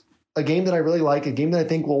games, a game that I really like, a game that I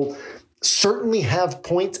think will certainly have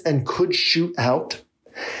points and could shoot out.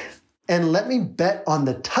 And let me bet on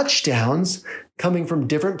the touchdowns coming from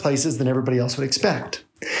different places than everybody else would expect.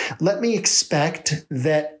 Let me expect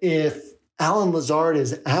that if Allen Lazard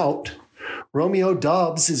is out, Romeo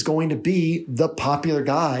Doubs is going to be the popular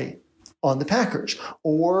guy on the Packers,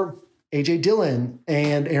 or A.J. Dillon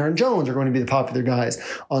and Aaron Jones are going to be the popular guys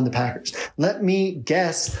on the Packers. Let me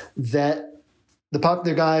guess that the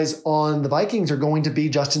popular guys on the Vikings are going to be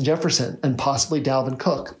Justin Jefferson and possibly Dalvin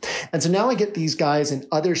Cook. And so now I get these guys in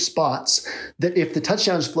other spots that if the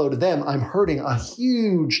touchdowns flow to them, I'm hurting a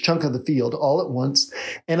huge chunk of the field all at once.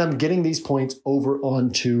 And I'm getting these points over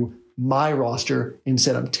onto my roster.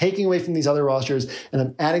 Instead, I'm taking away from these other rosters and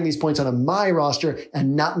I'm adding these points onto my roster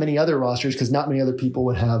and not many other rosters because not many other people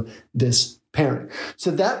would have this pairing.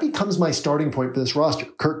 So that becomes my starting point for this roster.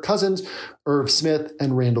 Kirk Cousins, Irv Smith,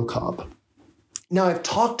 and Randall Cobb. Now, I've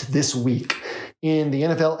talked this week in the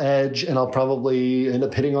NFL Edge, and I'll probably end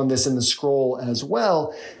up hitting on this in the scroll as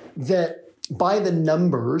well, that by the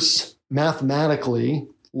numbers, mathematically,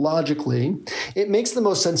 logically, it makes the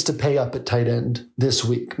most sense to pay up at tight end this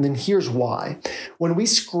week. And then here's why. When we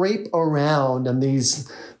scrape around on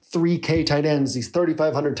these 3K tight ends, these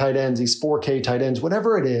 3,500 tight ends, these 4K tight ends,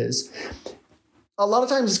 whatever it is, a lot of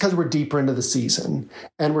times it's because we're deeper into the season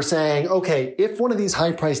and we're saying, okay, if one of these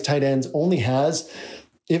high-priced tight ends only has,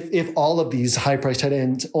 if all of these high-priced tight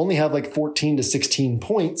ends only have like 14 to 16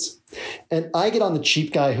 points, and I get on the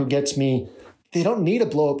cheap guy who gets me, they don't need a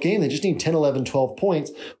blow-up game. They just need 10, 11, 12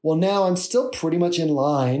 points. Well, now I'm still pretty much in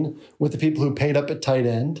line with the people who paid up at tight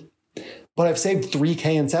end. but I've saved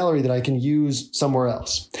 $3K in salary that I can use somewhere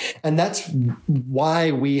else. And that's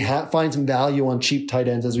why we find some value on cheap tight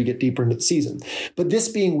ends as we get deeper into the season. But this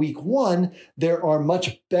being week 1, there are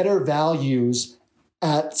much better values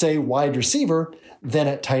at, say, wide receiver than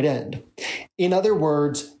at tight end. In other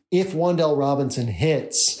words, if Wan'Dale Robinson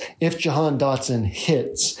hits, if Jahan Dotson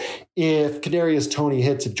hits, if Kadarius Toney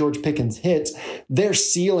hits, if George Pickens hits, their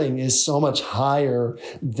ceiling is so much higher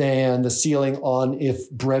than the ceiling on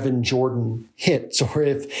if Brevin Jordan hits or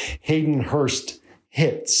if Hayden Hurst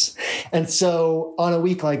hits. And so on a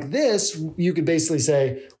week like this, you could basically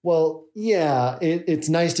say, well, yeah, it's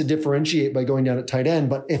nice to differentiate by going down at tight end,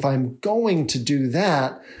 but if I'm going to do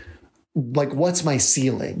that, like, what's my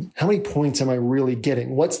ceiling? How many points am I really getting?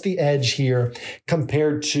 What's the edge here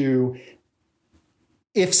compared to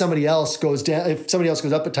if somebody else goes down, if somebody else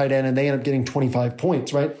goes up at tight end and they end up getting 25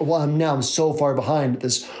 points, right? Well, I'm so far behind at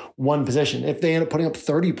this one position. If they end up putting up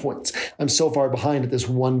 30 points, I'm so far behind at this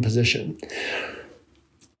one position.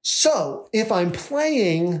 So if I'm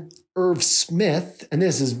playing Irv Smith, and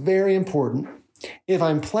this is very important, if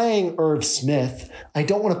I'm playing Irv Smith, I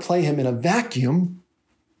don't want to play him in a vacuum.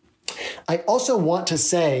 I also want to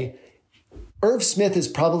say Irv Smith is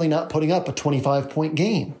probably not putting up a 25-point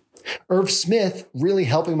game. Irv Smith really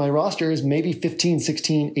helping my roster is maybe 15,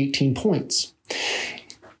 16, 18 points.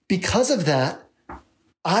 Because of that,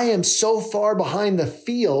 I am so far behind the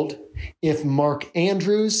field if Mark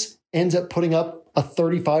Andrews ends up putting up a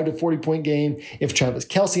 35 to 40 point game, if Travis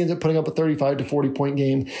Kelce ends up putting up a 35 to 40 point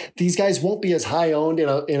game, these guys won't be as high owned in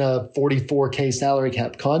a 44K salary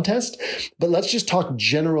cap contest. But let's just talk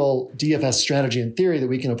general DFS strategy and theory that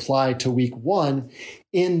we can apply to week 1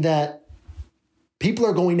 in that people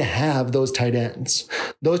are going to have those tight ends.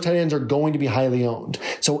 Those tight ends are going to be highly owned.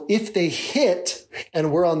 So if they hit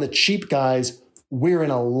and we're on the cheap guys, we're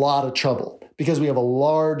in a lot of trouble because we have a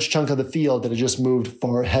large chunk of the field that has just moved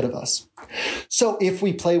far ahead of us. So if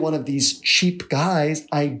we play one of these cheap guys,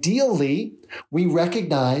 ideally we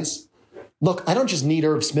recognize, look, I don't just need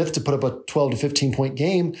Irv Smith to put up a 12 to 15 point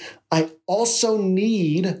game. I also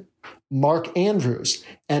need Mark Andrews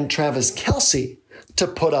and Travis Kelce to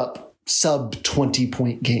put up sub 20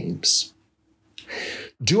 point games.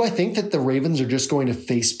 Do I think that the Ravens are just going to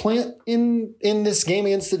faceplant in this game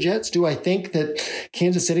against the Jets? Do I think that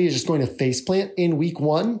Kansas City is just going to faceplant in week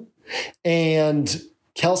 1 and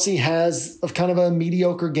Kelce has kind of a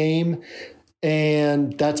mediocre game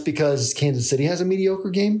and that's because Kansas City has a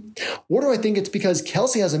mediocre game? Or do I think it's because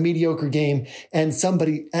Kelce has a mediocre game and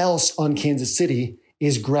somebody else on Kansas City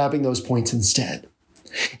is grabbing those points instead?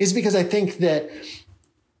 It's because I think that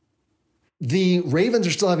the Ravens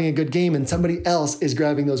are still having a good game and somebody else is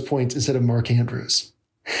grabbing those points instead of Mark Andrews.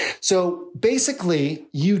 So basically,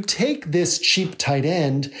 you take this cheap tight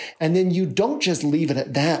end and then you don't just leave it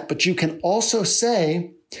at that, but you can also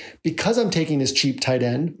say, because I'm taking this cheap tight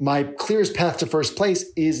end, my clearest path to first place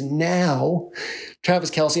is now Travis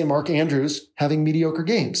Kelce and Mark Andrews having mediocre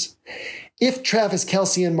games. If Travis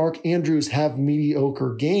Kelce and Mark Andrews have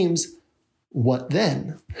mediocre games, what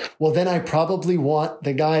then? Well, then I probably want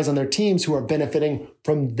the guys on their teams who are benefiting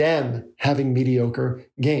from them having mediocre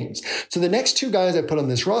games. So the next 2 guys I put on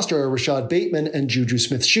this roster are Rashad Bateman and Juju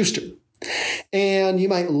Smith-Schuster. And you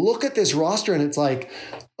might look at this roster and it's like,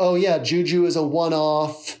 oh yeah, Juju is a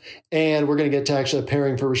one-off, and we're going to get to actually a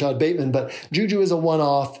pairing for Rashad Bateman, but Juju is a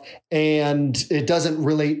one-off and it doesn't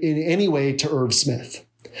relate in any way to Irv Smith.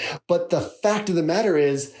 But the fact of the matter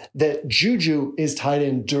is that Juju is tied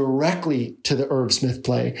in directly to the Irv Smith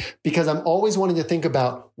play because I'm always wanting to think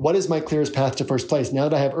about what is my clearest path to first place. Now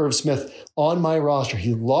that I have Irv Smith on my roster,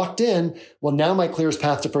 he's locked in. Well, now my clearest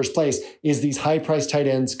path to first place is these high-priced tight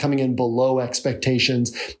ends coming in below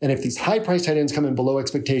expectations. And if these high-priced tight ends come in below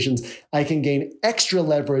expectations, I can gain extra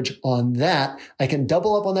leverage on that. I can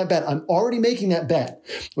double up on that bet. I'm already making that bet.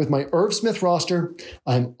 With my Irv Smith roster,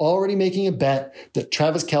 I'm already making a bet that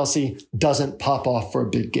Travis Kelce doesn't pop off for a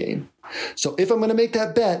big game. So if I'm going to make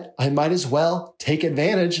that bet, I might as well take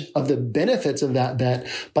advantage of the benefits of that bet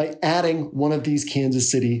by adding one of these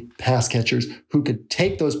Kansas City pass catchers who could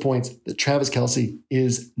take those points that Travis Kelce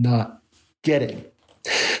is not getting.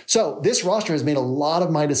 So this roster has made a lot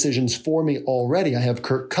of my decisions for me already. I have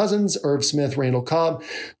Kirk Cousins, Irv Smith, Randall Cobb,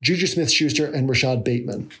 Juju Smith-Schuster, and Rashad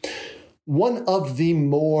Bateman. One of the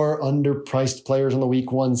more underpriced players on the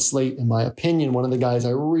week 1 slate, in my opinion, one of the guys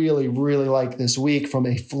I really, really like this week from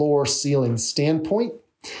a floor ceiling standpoint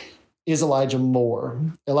is Elijah Moore.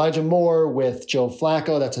 Elijah Moore with Joe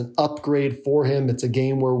Flacco, that's an upgrade for him. It's a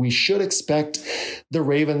game where we should expect the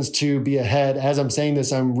Ravens to be ahead. As I'm saying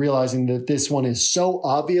this, I'm realizing that this one is so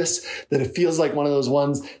obvious that it feels like one of those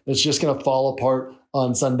ones that's just going to fall apart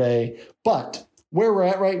on Sunday. But where we're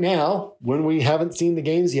at right now, when we haven't seen the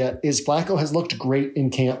games yet, is Flacco has looked great in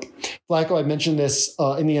camp. Flacco, I mentioned this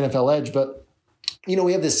in the NFL Edge, but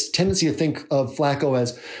we have this tendency to think of Flacco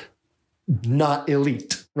as not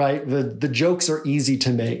elite, right? The jokes are easy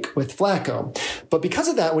to make with Flacco. But because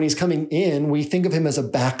of that, when he's coming in, we think of him as a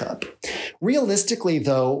backup. Realistically,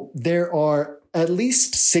 though, there are at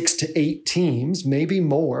least 6 to 8 teams, maybe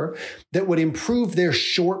more, that would improve their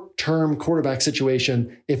short-term quarterback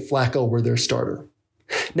situation if Flacco were their starter.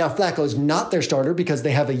 Now, Flacco is not their starter because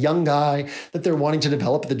they have a young guy that they're wanting to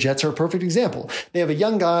develop. The Jets are a perfect example. They have a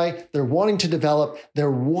young guy they're wanting to develop.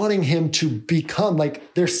 They're wanting him to become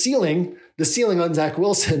like their ceiling. The ceiling on Zach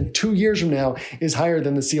Wilson 2 years from now is higher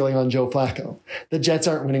than the ceiling on Joe Flacco. The Jets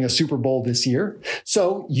aren't winning a Super Bowl this year.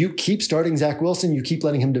 So you keep starting Zach Wilson, you keep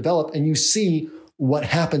letting him develop, and you see what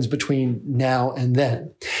happens between now and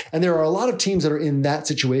then. And there are a lot of teams that are in that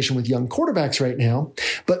situation with young quarterbacks right now.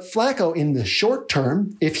 But Flacco, in the short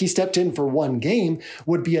term, if he stepped in for one game,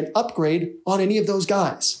 would be an upgrade on any of those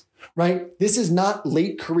guys, right? This is not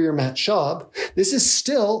late career Matt Schaub. This is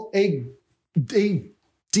still a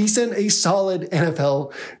decent, a solid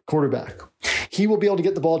NFL quarterback. He will be able to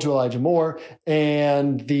get the ball to Elijah Moore,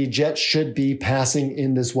 and the Jets should be passing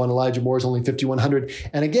in this one. Elijah Moore is only 5,100.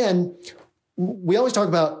 And again, we always talk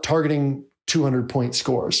about targeting 200-point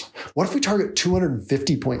scores. What if we target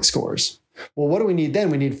 250-point scores? Well, what do we need then?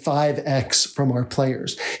 We need 5X from our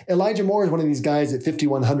players. Elijah Moore is one of these guys at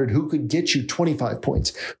 5,100 who could get you 25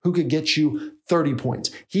 points, who could get you 30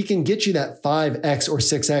 points. He can get you that 5X or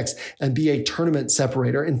 6X and be a tournament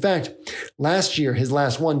separator. In fact, last year, his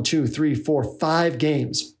last 5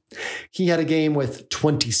 games, he had a game with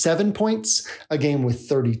 27 points, a game with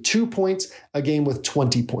 32 points, a game with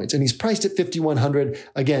 20 points. And he's priced at 5,100,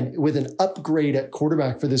 again, with an upgrade at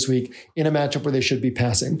quarterback for this week in a matchup where they should be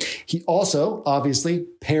passing. He also, obviously,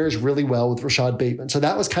 pairs really well with Rashad Bateman. So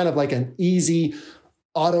that was kind of like an easy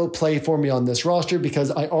auto play for me on this roster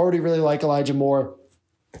because I already really like Elijah Moore.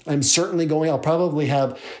 I'll probably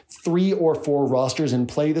have 3 or 4 rosters in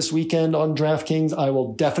play this weekend on DraftKings. I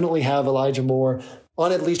will definitely have Elijah Moore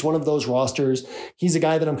on at least one of those rosters. He's a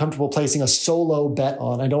guy that I'm comfortable placing a solo bet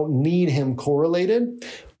on. I don't need him correlated,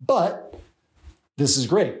 but this is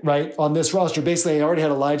great, right? On this roster, basically, I already had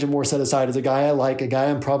Elijah Moore set aside as a guy I like, a guy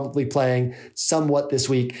I'm probably playing somewhat this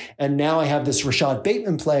week. And now I have this Rashad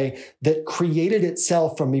Bateman play that created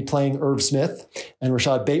itself from me playing Irv Smith and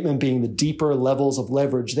Rashad Bateman being the deeper levels of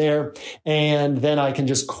leverage there. And then I can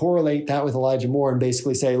just correlate that with Elijah Moore and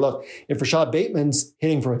basically say, look, if Rashad Bateman's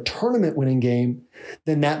hitting for a tournament winning game,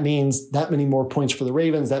 then that means that many more points for the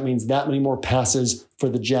Ravens. That means that many more passes for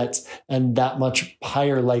the Jets and that much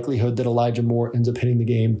higher likelihood that Elijah Moore ends up hitting the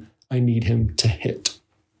game I need him to hit.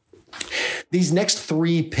 These next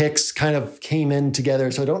 3 picks kind of came in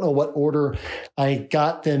together, so I don't know what order I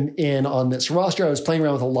got them in on this roster. I was playing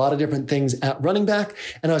around with a lot of different things at running back,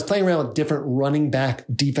 and I was playing around with different running back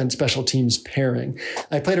defense special teams pairing.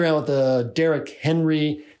 I played around with the Derrick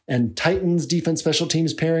Henry and Titans defense special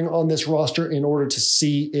teams pairing on this roster in order to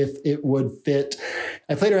see if it would fit.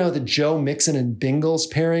 I played around with the Joe Mixon and Bengals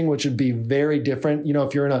pairing, which would be very different.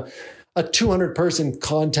 If you're in a 200-person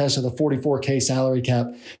contest with a 44K salary cap,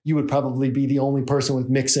 you would probably be the only person with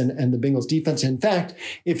Mixon and the Bengals defense. In fact,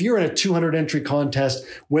 if you're in a 200-entry contest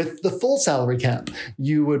with the full salary cap,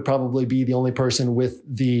 you would probably be the only person with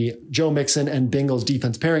the Joe Mixon and Bengals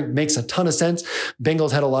defense pairing. Makes a ton of sense.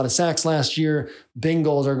 Bengals had a lot of sacks last year.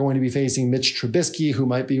 Bengals are going to be facing Mitch Trubisky, who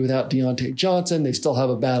might be without Deontay Johnson. They still have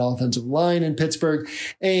a bad offensive line in Pittsburgh,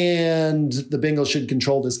 and the Bengals should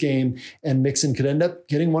control this game, and Mixon could end up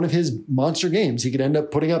getting one of his monster games. He could end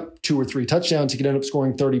up putting up 2 or 3 touchdowns. He could end up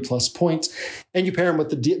scoring 30 plus points, and you pair him with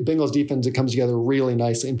the Bengals defense, it comes together really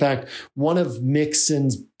nicely. In fact, one of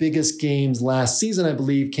Mixon's biggest games last season, I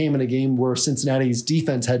believe, came in a game where Cincinnati's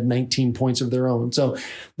defense had 19 points of their own. So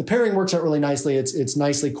the pairing works out really nicely. It's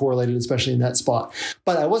nicely correlated, especially in that spot.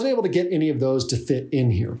 But I wasn't able to get any of those to fit in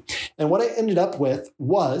here. And what I ended up with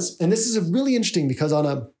was, and this is really interesting because on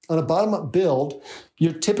a bottom-up build,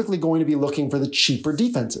 you're typically going to be looking for the cheaper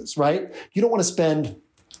defenses, right? You don't want to spend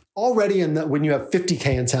already when you have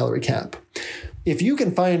 50K in salary cap. If you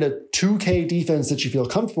can find a 2K defense that you feel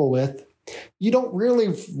comfortable with, you don't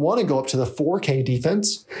really want to go up to the 4K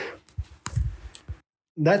defense.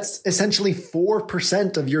 That's essentially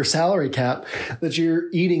 4% of your salary cap that you're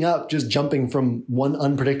eating up just jumping from one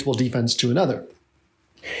unpredictable defense to another.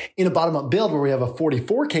 In a bottom-up build where we have a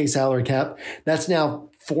 44K salary cap, that's now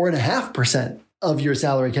 4.5% of your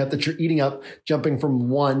salary cap that you're eating up jumping from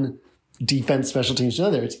one defense special teams to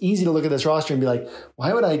another. It's easy to look at this roster and be like,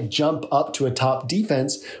 why would I jump up to a top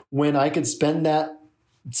defense when I could spend that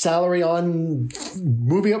salary on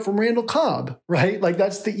moving up from Randall Cobb, right? Like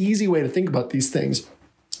that's the easy way to think about these things.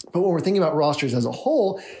 But when we're thinking about rosters as a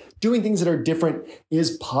whole, doing things that are different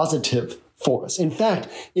is positive for us. In fact,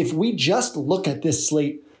 if we just look at this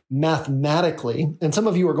slate mathematically, and some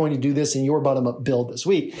of you are going to do this in your bottom-up build this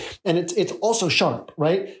week, and it's also sharp,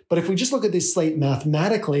 right? But if we just look at this slate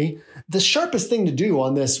mathematically, the sharpest thing to do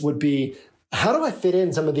on this would be, how do I fit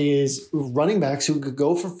in some of these running backs who could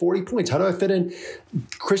go for 40 points? How do I fit in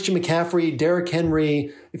Christian McCaffrey, Derrick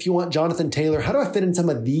Henry, if you want Jonathan Taylor? How do I fit in some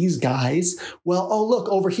of these guys? Well, oh, look,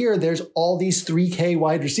 over here, there's all these 3K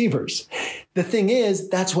wide receivers. The thing is,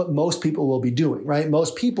 that's what most people will be doing, right?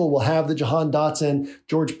 Most people will have the Jahan Dotson,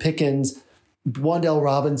 George Pickens, Wan'Dale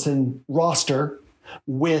Robinson roster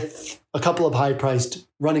with a couple of high-priced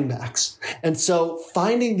running backs. And so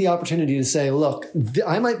finding the opportunity to say, look,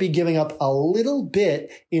 I might be giving up a little bit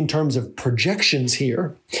in terms of projections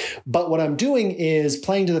here, but what I'm doing is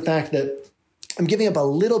playing to the fact that I'm giving up a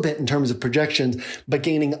little bit in terms of projections, but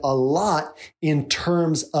gaining a lot in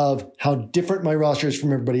terms of how different my roster is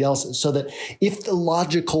from everybody else's, so that if the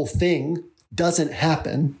logical thing doesn't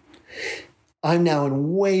happen, I'm now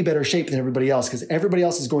in way better shape than everybody else, because everybody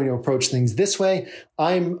else is going to approach things this way.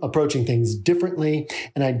 I'm approaching things differently.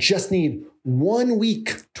 And I just need 1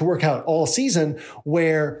 week to work out all season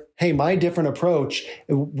where, hey, my different approach,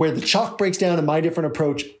 where the chalk breaks down and my different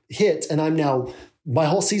approach hits. And my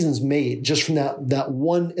whole season's made just from that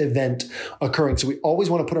one event occurring. So we always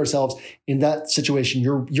want to put ourselves in that situation.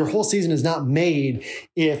 Your whole season is not made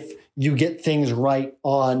if you get things right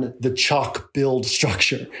on the chalk build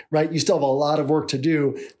structure, right? You still have a lot of work to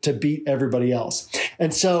do to beat everybody else.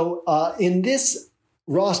 And so in this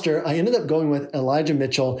roster, I ended up going with Elijah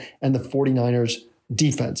Mitchell and the 49ers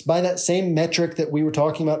defense. By that same metric that we were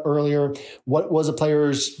talking about earlier, what was a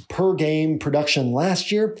player's per game production last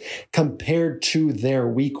year compared to their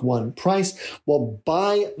week 1 price? Well,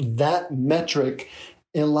 by that metric,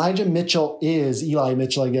 Eli Mitchell,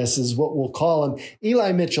 I guess is what we'll call him.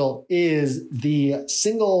 Eli Mitchell is the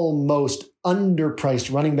single most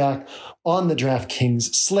underpriced running back on the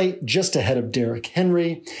DraftKings slate, just ahead of Derrick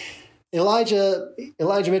Henry. Eli Mitchell,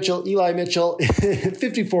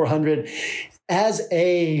 5,400 as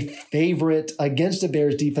a favorite against a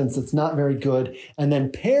Bears defense that's not very good, and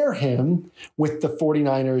then pair him with the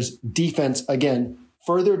 49ers defense again.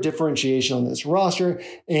 Further differentiation on this roster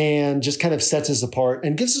and just kind of sets us apart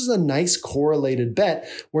and gives us a nice correlated bet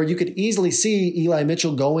where you could easily see Eli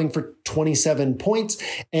Mitchell going for 27 points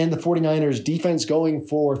and the 49ers defense going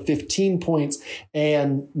for 15 points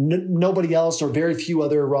and nobody else or very few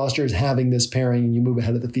other rosters having this pairing, and you move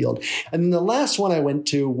ahead of the field. And then the last one I went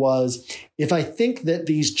to was, if I think that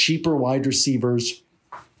these cheaper wide receivers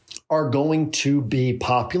are going to be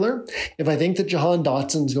popular, if I think that Jahan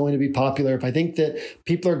Dotson is going to be popular, if I think that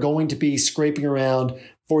people are going to be scraping around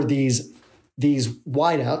for these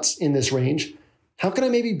wideouts in this range, how can I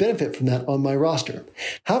maybe benefit from that on my roster?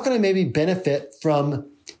 How can I maybe benefit from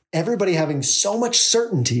everybody having so much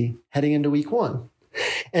certainty heading into week 1?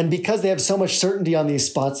 And because they have so much certainty on these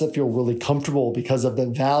spots that feel really comfortable because of the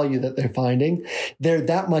value that they're finding, they're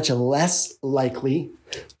that much less likely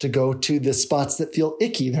to go to the spots that feel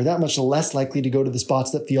icky. They're that much less likely to go to the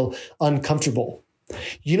spots that feel uncomfortable.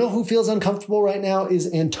 You know who feels uncomfortable right now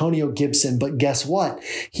is Antonio Gibson. But guess what?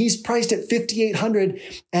 He's priced at 5,800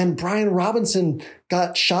 and Brian Robinson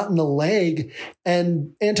got shot in the leg.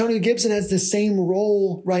 And Antonio Gibson has the same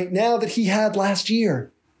role right now that he had last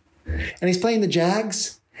year. And he's playing the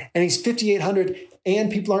Jags and he's 5,800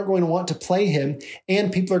 and people aren't going to want to play him.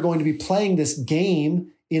 And people are going to be playing this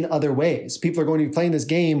game in other ways. People are going to be playing this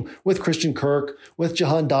game with Christian Kirk, with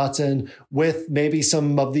Jahan Dotson, with maybe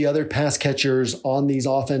some of the other pass catchers on these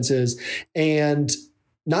offenses, and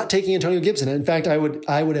not taking Antonio Gibson. In fact, I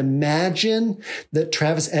would imagine that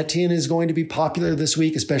Travis Etienne is going to be popular this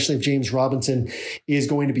week, especially if James Robinson is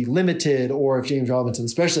going to be limited, or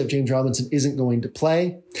especially if James Robinson isn't going to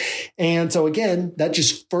play. And so again, that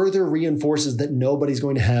just further reinforces that nobody's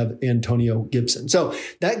going to have Antonio Gibson. So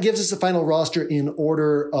that gives us the final roster in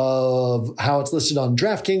order of how it's listed on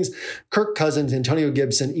DraftKings: Kirk Cousins, Antonio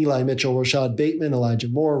Gibson, Eli Mitchell, Rashad Bateman, Elijah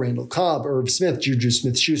Moore, Randall Cobb, Irv Smith, Juju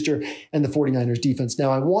Smith-Schuster, and the 49ers defense.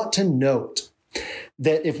 Now, I want to note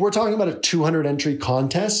that if we're talking about a 200 entry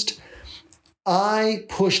contest, I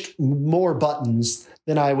pushed more buttons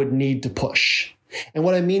than I would need to push. And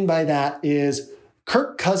what I mean by that is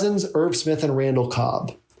Kirk Cousins, Irv Smith, and Randall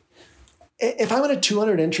Cobb. If I'm in a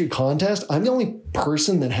 200 entry contest, I'm the only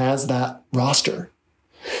person that has that roster.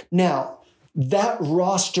 Now, that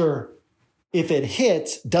roster, if it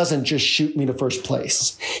hits, doesn't just shoot me to first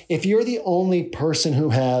place. If you're the only person who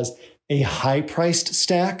has a high-priced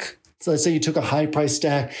stack, so let's say you took a high-priced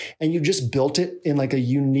stack and you just built it in like a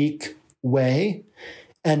unique way,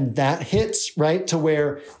 and that hits, right, to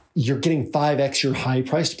where you're getting 5x your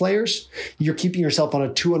high-priced players, you're keeping yourself on a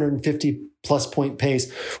 250-plus point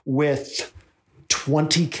pace with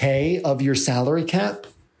 20K of your salary cap.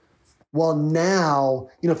 Well, now,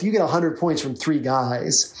 if you get 100 points from 3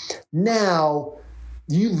 guys, now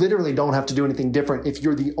you literally don't have to do anything different if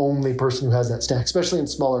you're the only person who has that stack, especially in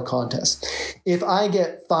smaller contests. If I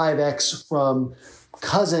get 5x from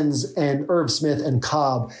Cousins and Irv Smith and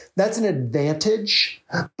Cobb, that's an advantage,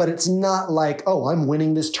 but it's not like, oh, I'm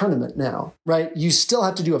winning this tournament now, right? You still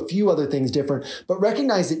have to do a few other things different, but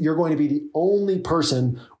recognize that you're going to be the only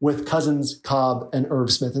person with Cousins, Cobb, and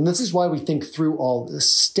Irv Smith. And this is why we think through all the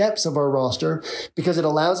steps of our roster, because it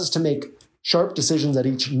allows us to make sharp decisions at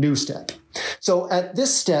each new step. So at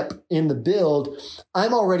this step in the build,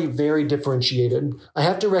 I'm already very differentiated. I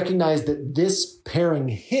have to recognize that this pairing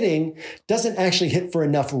hitting doesn't actually hit for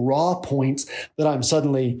enough raw points that I'm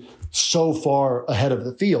suddenly so far ahead of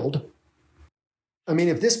the field. I mean,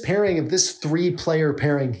 if this 3-player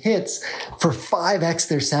pairing hits for 5x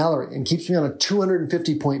their salary and keeps me on a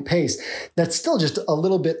 250 point pace, that's still just a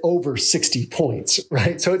little bit over 60 points,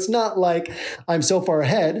 right? So it's not like I'm so far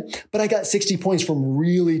ahead, but I got 60 points from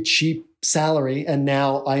really cheap salary, and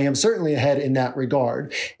now I am certainly ahead in that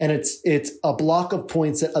regard. And it's a block of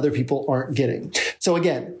points that other people aren't getting. So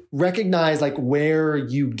again, recognize like where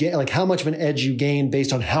you get, like how much of an edge you gain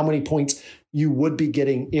based on how many points you would be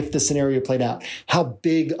getting if the scenario played out. How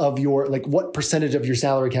big of your, like what percentage of your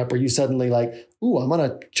salary cap are you suddenly like, ooh, I'm on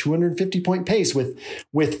a 250 point pace with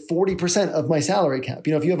 40% of my salary cap.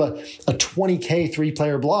 If you have a 20K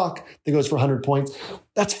 3-player block that goes for 100 points,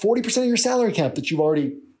 that's 40% of your salary cap that you've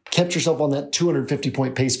already kept yourself on that 250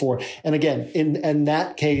 point pace for. And again, in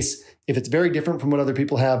that case, if it's very different from what other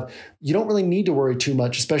people have, you don't really need to worry too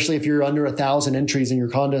much, especially if you're under 1,000 entries in your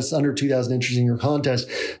contest, under 2,000 entries in your contest.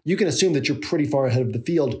 You can assume that you're pretty far ahead of the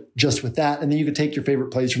field just with that, and then you can take your favorite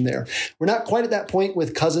plays from there. We're not quite at that point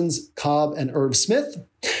with Cousins, Cobb, and Irv Smith,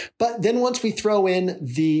 but then once we throw in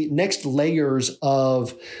the next layers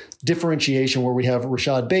of differentiation where we have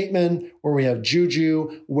Rashad Bateman, where we have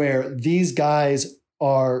Juju, where these guys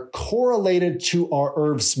are correlated to our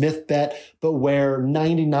Irv Smith bet, but where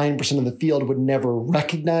 99% of the field would never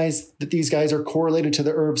recognize that these guys are correlated to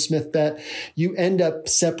the Irv Smith bet, you end up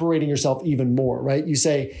separating yourself even more, right? You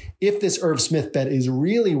say, if this Irv Smith bet is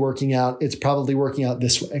really working out, it's probably working out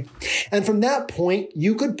this way. And from that point,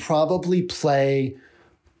 you could probably play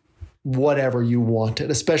whatever you wanted,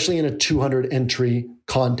 especially in a 200 entry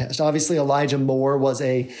contest. Obviously, Elijah Moore was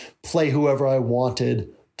a play whoever I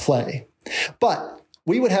wanted play. But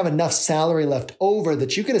we would have enough salary left over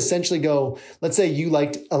that you could essentially go, let's say you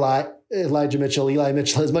liked Eli Mitchell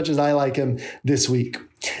as much as I like him this week.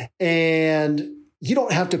 And you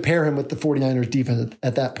don't have to pair him with the 49ers defense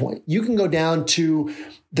at that point. You can go down to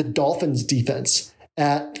the Dolphins defense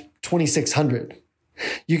at 2,600.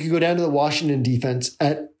 You could go down to the Washington defense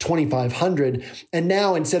at 2,500. And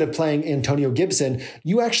now instead of playing Antonio Gibson,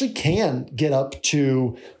 you actually can get up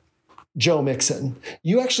to Joe Mixon.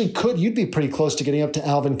 You'd be pretty close to getting up to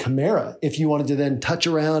Alvin Kamara if you wanted to then touch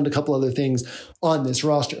around a couple other things on this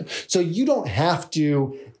roster. So you don't have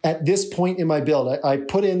to, at this point in my build, I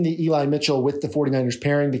put in the Eli Mitchell with the 49ers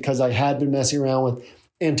pairing because I had been messing around with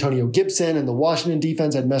Antonio Gibson and the Washington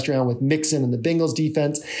defense. I'd messed around with Mixon and the Bengals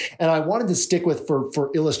defense. And I wanted to stick with,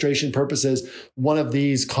 for illustration purposes, one of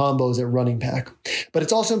these combos at running back. But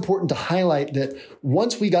it's also important to highlight that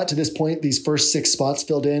once we got to this point, these first 6 spots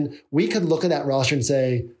filled in, we could look at that roster and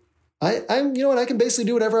say, I can basically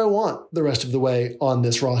do whatever I want the rest of the way on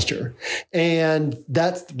this roster. And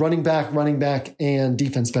that's running back, and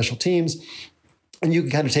defense special teams. And you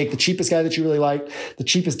can kind of take the cheapest guy that you really like, the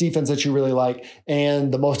cheapest defense that you really like,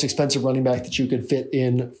 and the most expensive running back that you could fit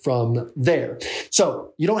in from there.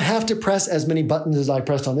 So you don't have to press as many buttons as I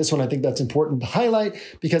pressed on this one. I think that's important to highlight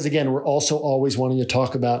because, again, we're also always wanting to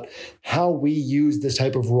talk about how we use this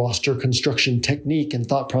type of roster construction technique and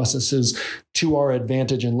thought processes to our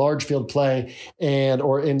advantage in large field play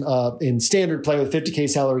or in standard play with 50K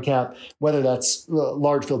salary cap, whether that's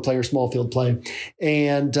large field play or small field play.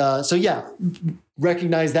 And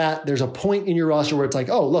recognize that there's a point in your roster where it's like,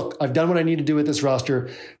 oh, look, I've done what I need to do with this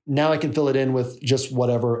roster. Now I can fill it in with just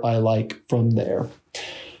whatever I like from there.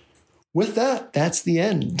 With that, that's the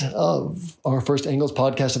end of our first Angles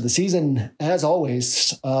podcast of the season. As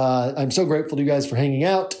always, I'm so grateful to you guys for hanging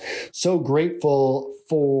out. So grateful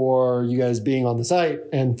for you guys being on the site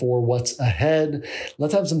and for what's ahead.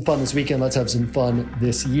 Let's have some fun this weekend. Let's have some fun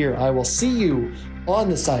this year. I will see you on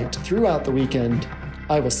the site throughout the weekend.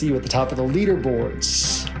 I will see you at the top of the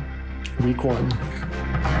leaderboards. Week 1.